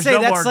 I was about to there's say,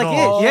 no that's more like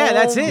goals. it. Yeah,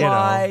 that's it. Oh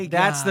my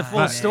That's the full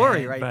God, story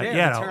man. right But, there. you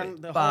The know,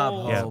 turn- the Bob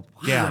whole- Hope,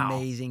 Yeah. he's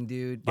amazing,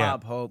 dude. Yeah.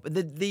 Bob Hope,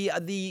 the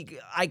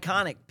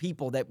iconic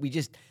people that we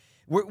just.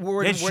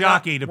 We're It's we're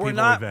shocking not, to we're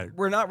people not, we've met.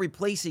 We're not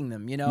replacing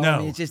them, you know. No. I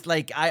mean, it's just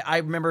like I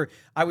remember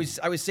I was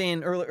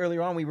saying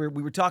earlier on we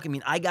were talking. I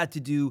mean, I got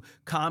to do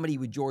comedy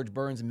with George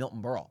Burns and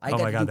Milton Berle. I Oh got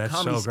my to God, do that's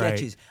comedy so great.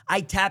 sketches.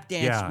 I tap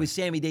danced Yeah. with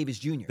Sammy Davis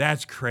Jr.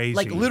 That's crazy.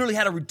 like literally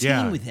had a routine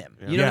Yeah. with him.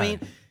 You know what I Yeah.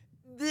 mean?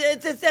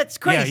 That's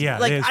crazy. yeah,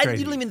 like it is I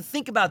crazy. didn't even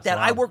think about that.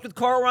 I worked with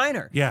Carl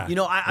Reiner. Yeah. you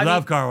know I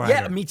Love mean, Carl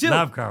Yeah, Reiner. me too.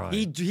 Love Carl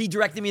Reiner. He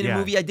directed me in a Yeah.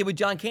 movie I did with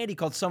John Candy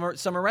called Summer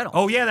Rental.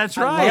 Oh yeah, that's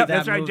I right. love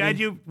That's that right. movie. Dad,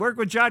 you work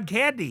with John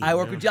Candy. I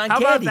worked with John How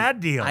Candy. about that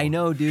deal? I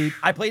know, dude.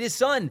 I played his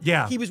son.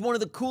 Yeah. He was one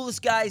of the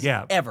coolest guys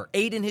Yeah. ever.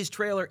 Ate in his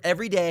trailer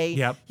every day.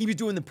 Yep. He was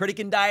doing the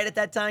Pritikin diet at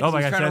that time. 'cause Oh my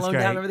he was gosh, trying to that's loan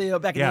great. down. Remember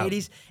back in Yeah. the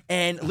 80s?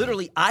 And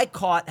literally, how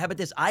about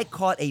this? I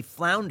caught a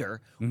flounder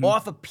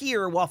off a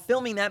pier while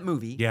filming that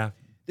movie. Mm-hmm. Yeah.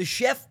 The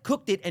chef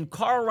cooked it, and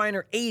Carl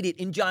Reiner ate it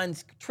in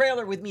John's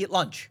trailer with me at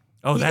lunch.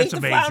 Oh, he that's ate the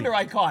amazing. flounder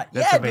I caught.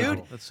 That's yeah, amazing.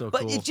 dude. That's so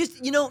but cool. it's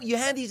just, you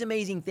have these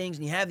amazing things,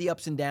 and you have the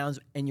ups and downs,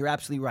 and you're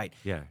absolutely right.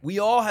 Yeah. We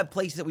all have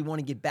places that we want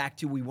to get back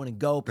to, we want to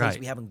go, places Right.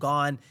 we haven't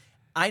gone.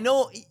 I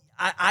know.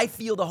 I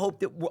feel the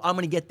hope that I'm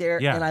going to get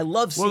there, Yeah. and I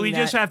love seeing Well, we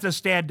just that. have to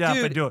stand up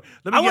Dude, and do it.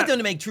 I want them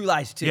to make True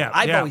Lies too. Yeah,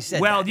 I've yeah. always said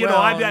well, that. you know,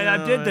 I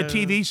Well, did the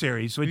TV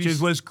series, which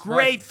was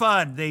great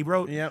fun. They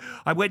wrote. Yep.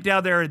 I went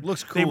down there and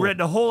Looks They cool. written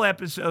a whole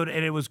episode,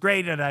 and it was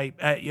great. And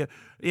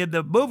in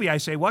the movie, I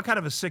say, "What kind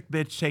of a sick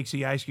bitch takes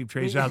the ice cube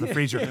trays out of the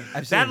freezer?"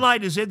 That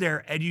line is in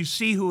there, and you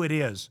see who it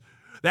is.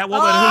 That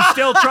woman who's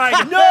still trying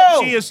to.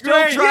 No! She is still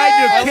Great. trying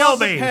Yes! to kill I love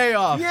the me.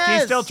 payoff. She's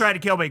Yes! still trying to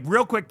kill me.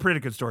 Real quick,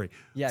 Pritikin story.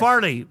 Yes.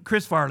 Farley,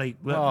 Chris Farley,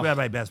 one of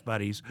my best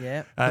buddies.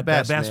 Yeah. The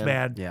best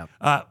man.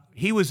 Yeah.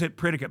 He was at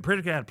Pritikin.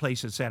 Pritikin had a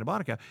place in Santa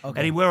Monica, and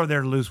he went over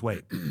there to lose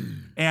weight.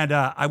 And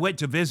I went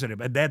to visit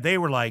him, and then they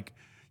were like,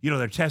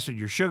 they're testing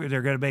your sugar.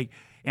 They're going to make,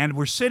 and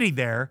we're sitting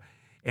there,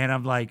 and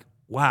I'm like,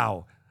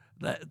 wow.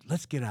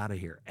 Let's get out of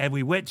here. And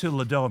we went to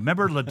La Dome.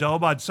 Remember La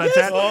Dome on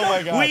Sunset? Oh,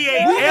 my God. We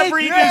ate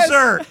every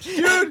dessert.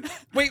 Dude,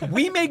 wait,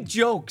 we make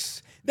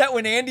jokes that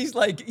when Andy's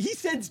like, he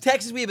sends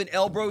texts, we have an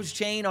Elbros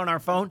chain on our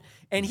phone,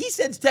 and he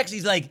sends texts,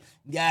 he's like,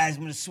 guys,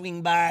 I'm going to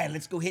swing by,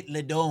 let's go hit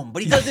La Dome.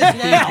 But he does this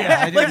now.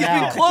 I do like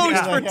now. it's been closed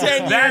for 10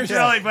 years. That's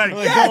really funny.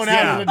 Like going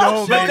out to the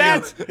dome, But baby.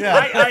 that's,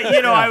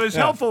 Yeah. I was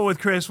helpful with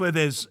Chris with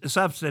his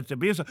substance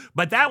abuse,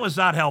 but that was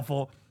not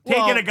helpful.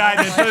 Taking a guy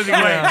that's losing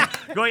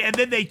weight, going, and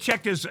then they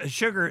checked his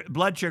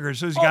blood sugar as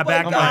soon as he got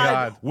back. my I'm like,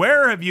 God.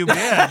 where have you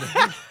been?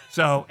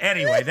 So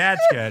anyway, that's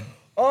good.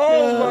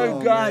 Oh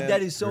my God,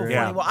 that is so funny.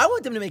 Yeah. Well, I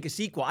want them to make a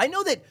sequel. I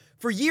know that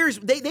for years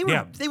they were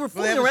Yeah. they were Well,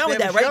 fooling they have a- around with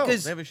they that, have a right? show.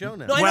 Because They have a show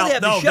now. No, I know they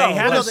have a show. They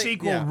had Well, a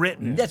sequel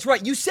written. That's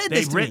right. You said this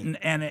They've to written, me.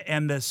 and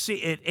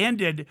it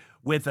ended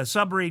with a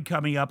submarine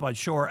coming up on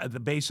shore at the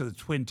base of the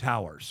Twin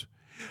Towers,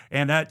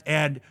 and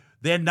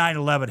then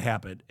 9/11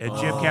 happened, and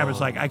Jim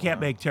Cameron's like, I can't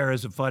make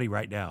terrorism funny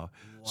right now,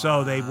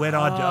 so they went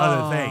on to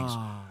other things,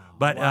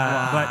 but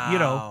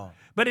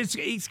But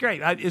it's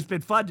great. It's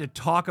been fun to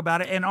talk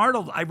about it. And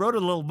Arnold, I wrote a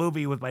little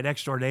movie with my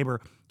next door neighbor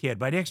kid.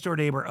 My next door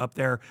neighbor up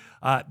there,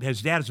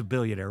 his dad is a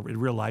billionaire in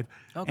real life,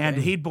 and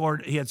he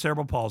had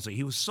cerebral palsy.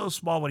 He was so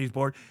small when he was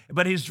born,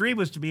 but his dream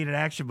was to be in an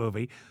action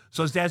movie.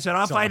 So his dad said,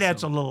 "I'll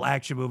finance a little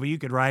action movie. You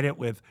could write it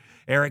with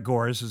Eric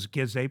Gores, is the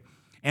kid's name."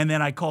 And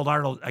then I called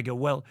Arnold. I go,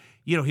 well,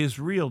 his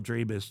real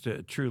dream is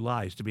True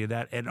Lies, to be in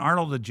that. And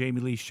Arnold and Jamie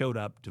Lee showed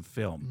up to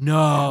film.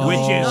 No. Which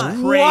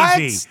is What?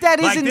 crazy. That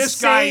is like,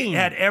 this guy insane.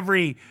 had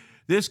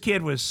this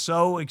kid was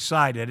so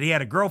excited. He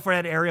had a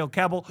girlfriend, Ariel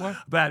Kebbel,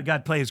 but got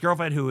to play his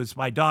girlfriend, who was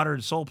my daughter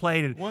and soul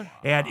played.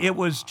 And it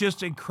was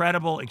just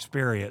incredible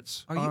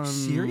experience. Are you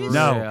serious?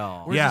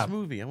 No. Where's yeah. this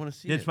movie? I want to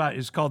see It's it.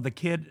 It's called The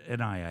Kid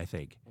and I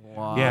think.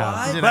 Wow.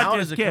 Yeah. Is it But out?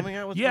 this Is it kid, coming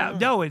out? What's yeah, going on?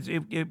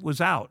 no, it was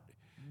out.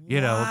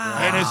 You know,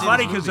 and it's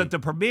funny because at the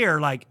premiere,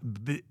 like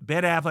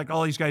Ben Affleck,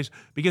 all these guys,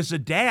 because the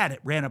dad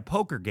ran a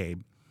poker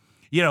game.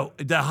 You know,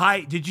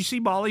 did you see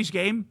Molly's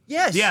game?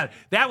 Yes. Yeah,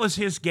 that was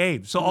his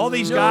game. So all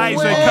these guys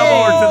would come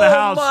over to the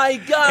house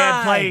and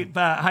play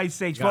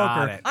high-stakes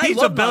poker.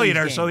 He's a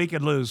billionaire, so he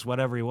could lose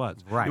whatever he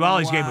wants. Right.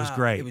 Molly's game was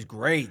great. It was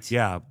great.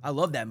 Yeah. I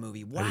love that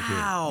movie.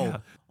 Wow. Yeah.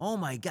 Oh,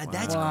 my God.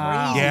 That's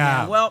crazy, Yeah.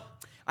 man. Well,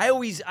 I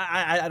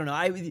don't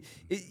know.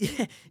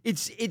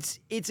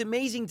 It's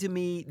amazing to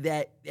me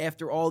that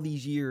after all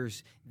these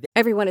years.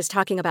 Everyone is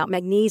talking about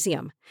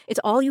magnesium. It's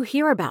all you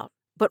hear about.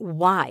 But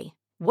why?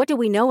 What do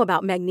we know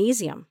about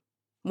magnesium?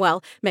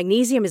 Well,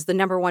 magnesium is the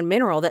number one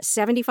mineral that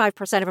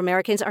 75% of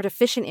Americans are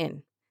deficient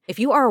in. If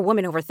you are a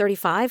woman over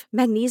 35,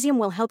 magnesium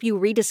will help you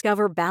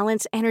rediscover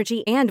balance,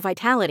 energy, and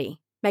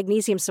vitality.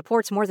 Magnesium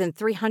supports more than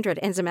 300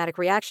 enzymatic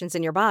reactions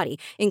in your body,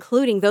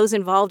 including those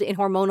involved in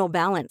hormonal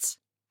balance.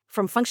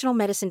 From functional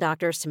medicine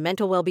doctors to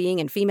mental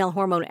well-being and female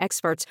hormone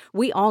experts,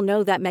 we all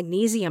know that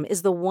magnesium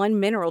is the one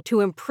mineral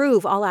to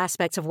improve all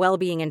aspects of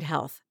well-being and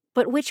health.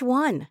 But which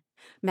one?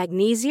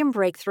 Magnesium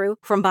Breakthrough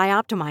from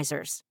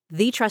Bioptimizers,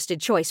 the trusted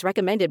choice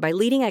recommended by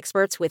leading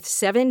experts with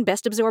 7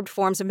 best-absorbed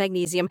forms of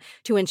magnesium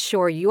to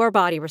ensure your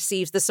body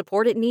receives the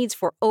support it needs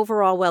for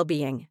overall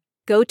well-being.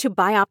 Go to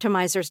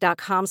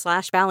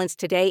bioptimizers.com/balance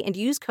today and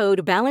use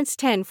code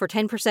BALANCE10 for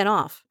 10%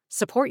 off.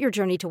 Support your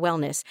journey to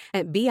wellness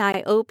at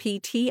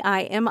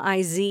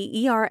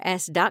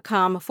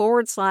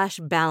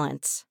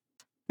bioptimizers.com/balance.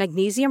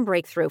 Magnesium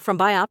Breakthrough from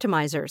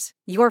Bioptimizers,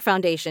 your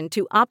foundation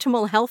to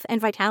optimal health and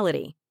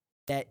vitality.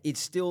 That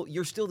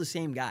you're still the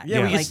same guy.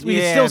 Yeah, we can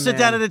still sit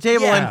down at a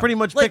table and pretty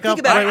much pick up.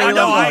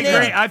 I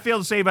agree. I feel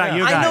the same about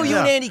you guys. I know you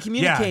and Andy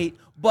communicate,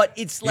 but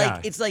it's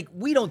like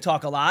we don't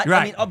talk a lot.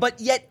 Right. I mean, but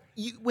yet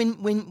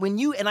when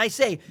you and I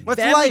say,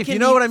 what's life? You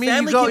know what I mean?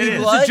 Family You go, can be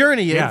it's blood. a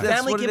journey. Yeah. That's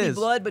Family what can it be is.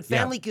 blood, but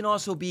family can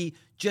also be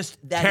just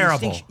that Terrible.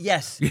 distinction.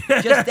 Yes,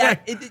 just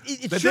that.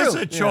 It's But true. this is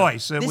a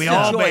choice that This we is a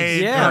all choice.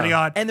 made early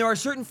on. And there are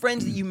certain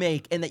friends that you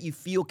make and that you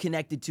feel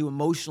connected to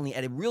emotionally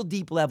at a real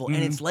deep level, and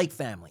it's like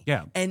family.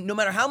 Yeah. And no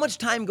matter how much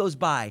time goes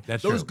by,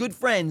 That's those true. good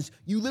friends,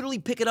 you literally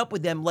pick it up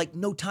with them like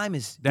no time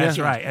is. That's changed.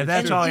 right. And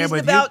that's and all I it am isn't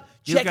with about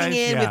you checking guys,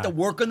 in. We have to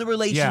work on the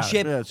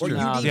relationship, Yeah, that's or true.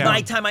 you need Yeah.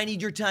 my time, I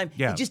need your time.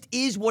 Yeah. It just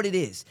is what it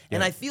is.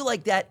 And I feel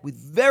like that with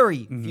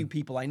very few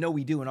people. I know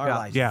we do in our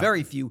lives. Yeah.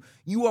 Very few.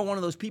 You are one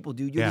of those people,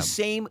 dude. You're Yeah. the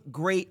same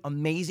great,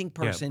 amazing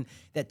person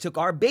that took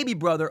our baby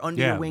brother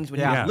under your wings when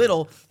he Yeah. was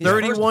little. His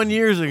 31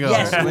 years ago.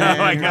 Yes, Oh man.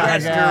 my God.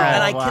 Yes, Yeah.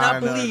 and I Wow, cannot I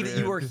know, believe that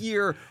dude. you were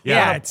here.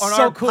 Yeah, on it's our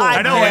so cool. podcast.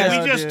 I know.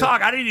 Yeah, We just dude.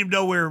 talked. I didn't even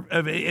know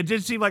it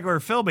didn't seem like we were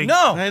filming.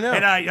 No. I know.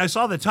 And I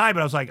saw the time, and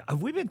I was like,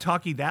 have we been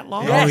talking that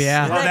long? Yes. Oh,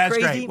 yeah. Isn't Oh, that that's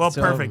crazy? great. Well,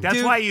 So- perfect. That's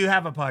Dude. why you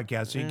have a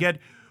podcast. So you get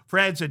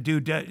friends and do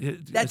That's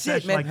it,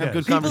 sessions man. like this.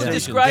 good People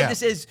conversations. describe Yeah.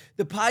 this as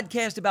the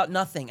podcast about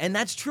nothing, and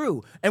that's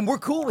true. And we're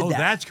cool with Oh, that.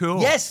 that's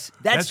cool. Yes,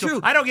 that's cool. true.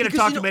 I don't get to Because,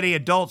 talk you to know- many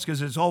adults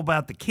because it's all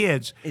about the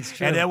kids. It's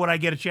true. And then when I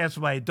get a chance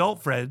with my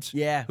adult friends,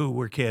 Yeah. who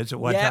were kids at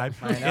one Yeah, time,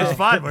 I know. it's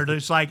fun. We're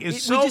just like it's We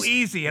so just-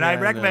 easy, and I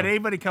recommend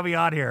anybody coming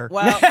on here.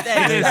 Wow,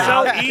 thanks, It is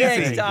Tom. so easy.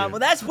 Thanks, Tom. Well,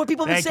 that's what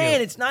people have been Thank you.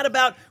 saying. It's not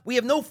about, we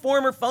have no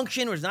form or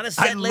function, or it's not a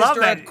I set list love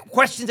or that.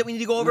 questions that we need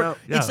to go over. No.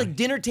 It's Yeah. like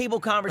dinner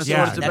table conversation.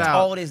 what That's, it's about.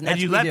 all it is. And, And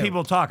that's you what let we do.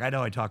 people talk. I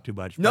know I talk too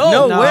much. but-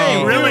 No,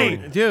 way, really,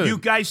 dude. You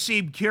guys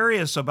seem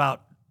curious about.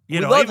 You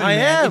We know, love even- you, I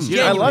man. am. It's Yeah, I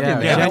genuine. love you, Yeah,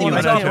 man. yeah, I What wanna we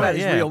yeah, talk talk about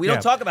is yeah. real. We Yeah.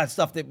 don't talk about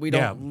stuff that we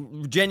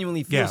don't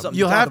genuinely feel Yeah. something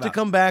You'll to talk have to about.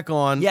 come back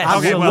on. Yes. Okay,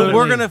 Absolutely. well,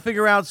 We're going to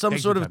figure out some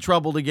Take sort your of time.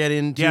 trouble to get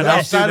into Yeah,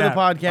 let's do outside of the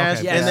that. podcast,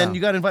 Okay. Yes. and then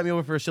you got to invite me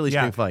over for a silly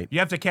Yeah. string fight. You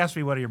have to cast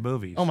me one of your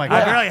movies. Oh, my I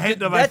God. really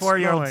hate my That's-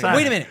 4-year-old son.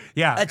 Wait a minute.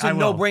 Yeah, That's I a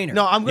will. no-brainer.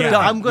 No, I'm gonna. Yeah.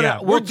 I'm gonna. Yeah.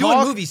 We'll We're doing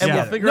talk, movies and we'll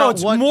together. figure No, out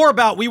it's what. more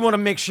about we want to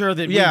make sure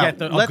that we get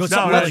the let's, good no,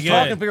 stuff. let's really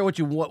talk good. and figure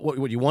out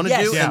what you want to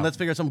Yes. do, Yeah. and let's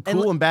figure out something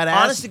And cool and badass.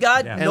 Honest to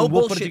God, and no we'll put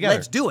it bullshit. together.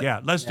 Let's do it. Yeah,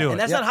 let's do it. And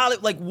that's Yeah. not how,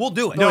 like, we'll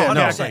do it. No, Yeah,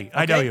 no. exactly.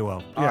 I know you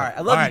will. All right. I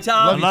love All you,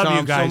 Tom. Love you, Love Tom,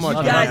 you guys. so much. You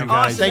Love guys, you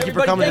awesome. Thank you for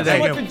Everybody, coming thanks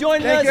today. so much for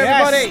joining us. Thank you,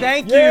 Yes. everybody.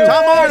 Thank you. Yes.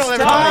 Tom Arnold,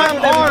 everybody. Tom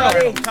Arnold.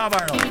 Arnold. Tom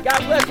Arnold. God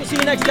bless. We'll see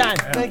you next time.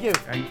 Thank you.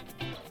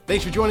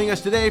 Thanks for joining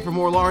us today. For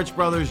more Lawrence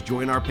Brothers,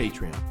 join our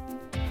Patreon.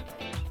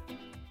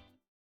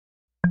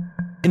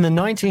 In the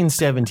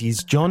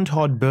 1970s, John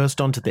Todd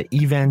burst onto the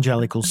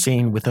evangelical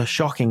scene with a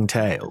shocking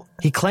tale.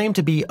 He claimed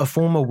to be a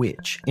former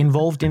witch,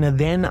 involved in a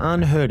then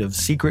unheard of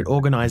secret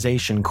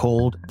organization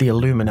called the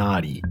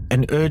Illuminati,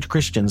 and urged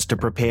Christians to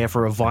prepare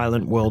for a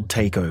violent world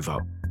takeover.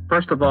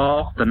 First of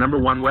all, the number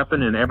one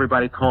weapon in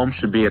everybody's home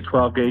should be a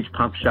 12-gauge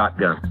pump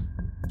shotgun.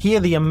 Hear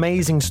the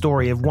amazing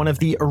story of one of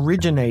the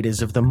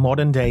originators of the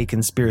modern-day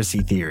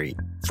conspiracy theory.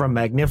 From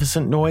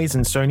Magnificent Noise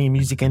and Sony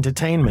Music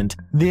Entertainment,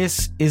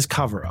 this is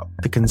Cover Up,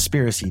 the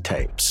Conspiracy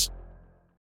Tapes.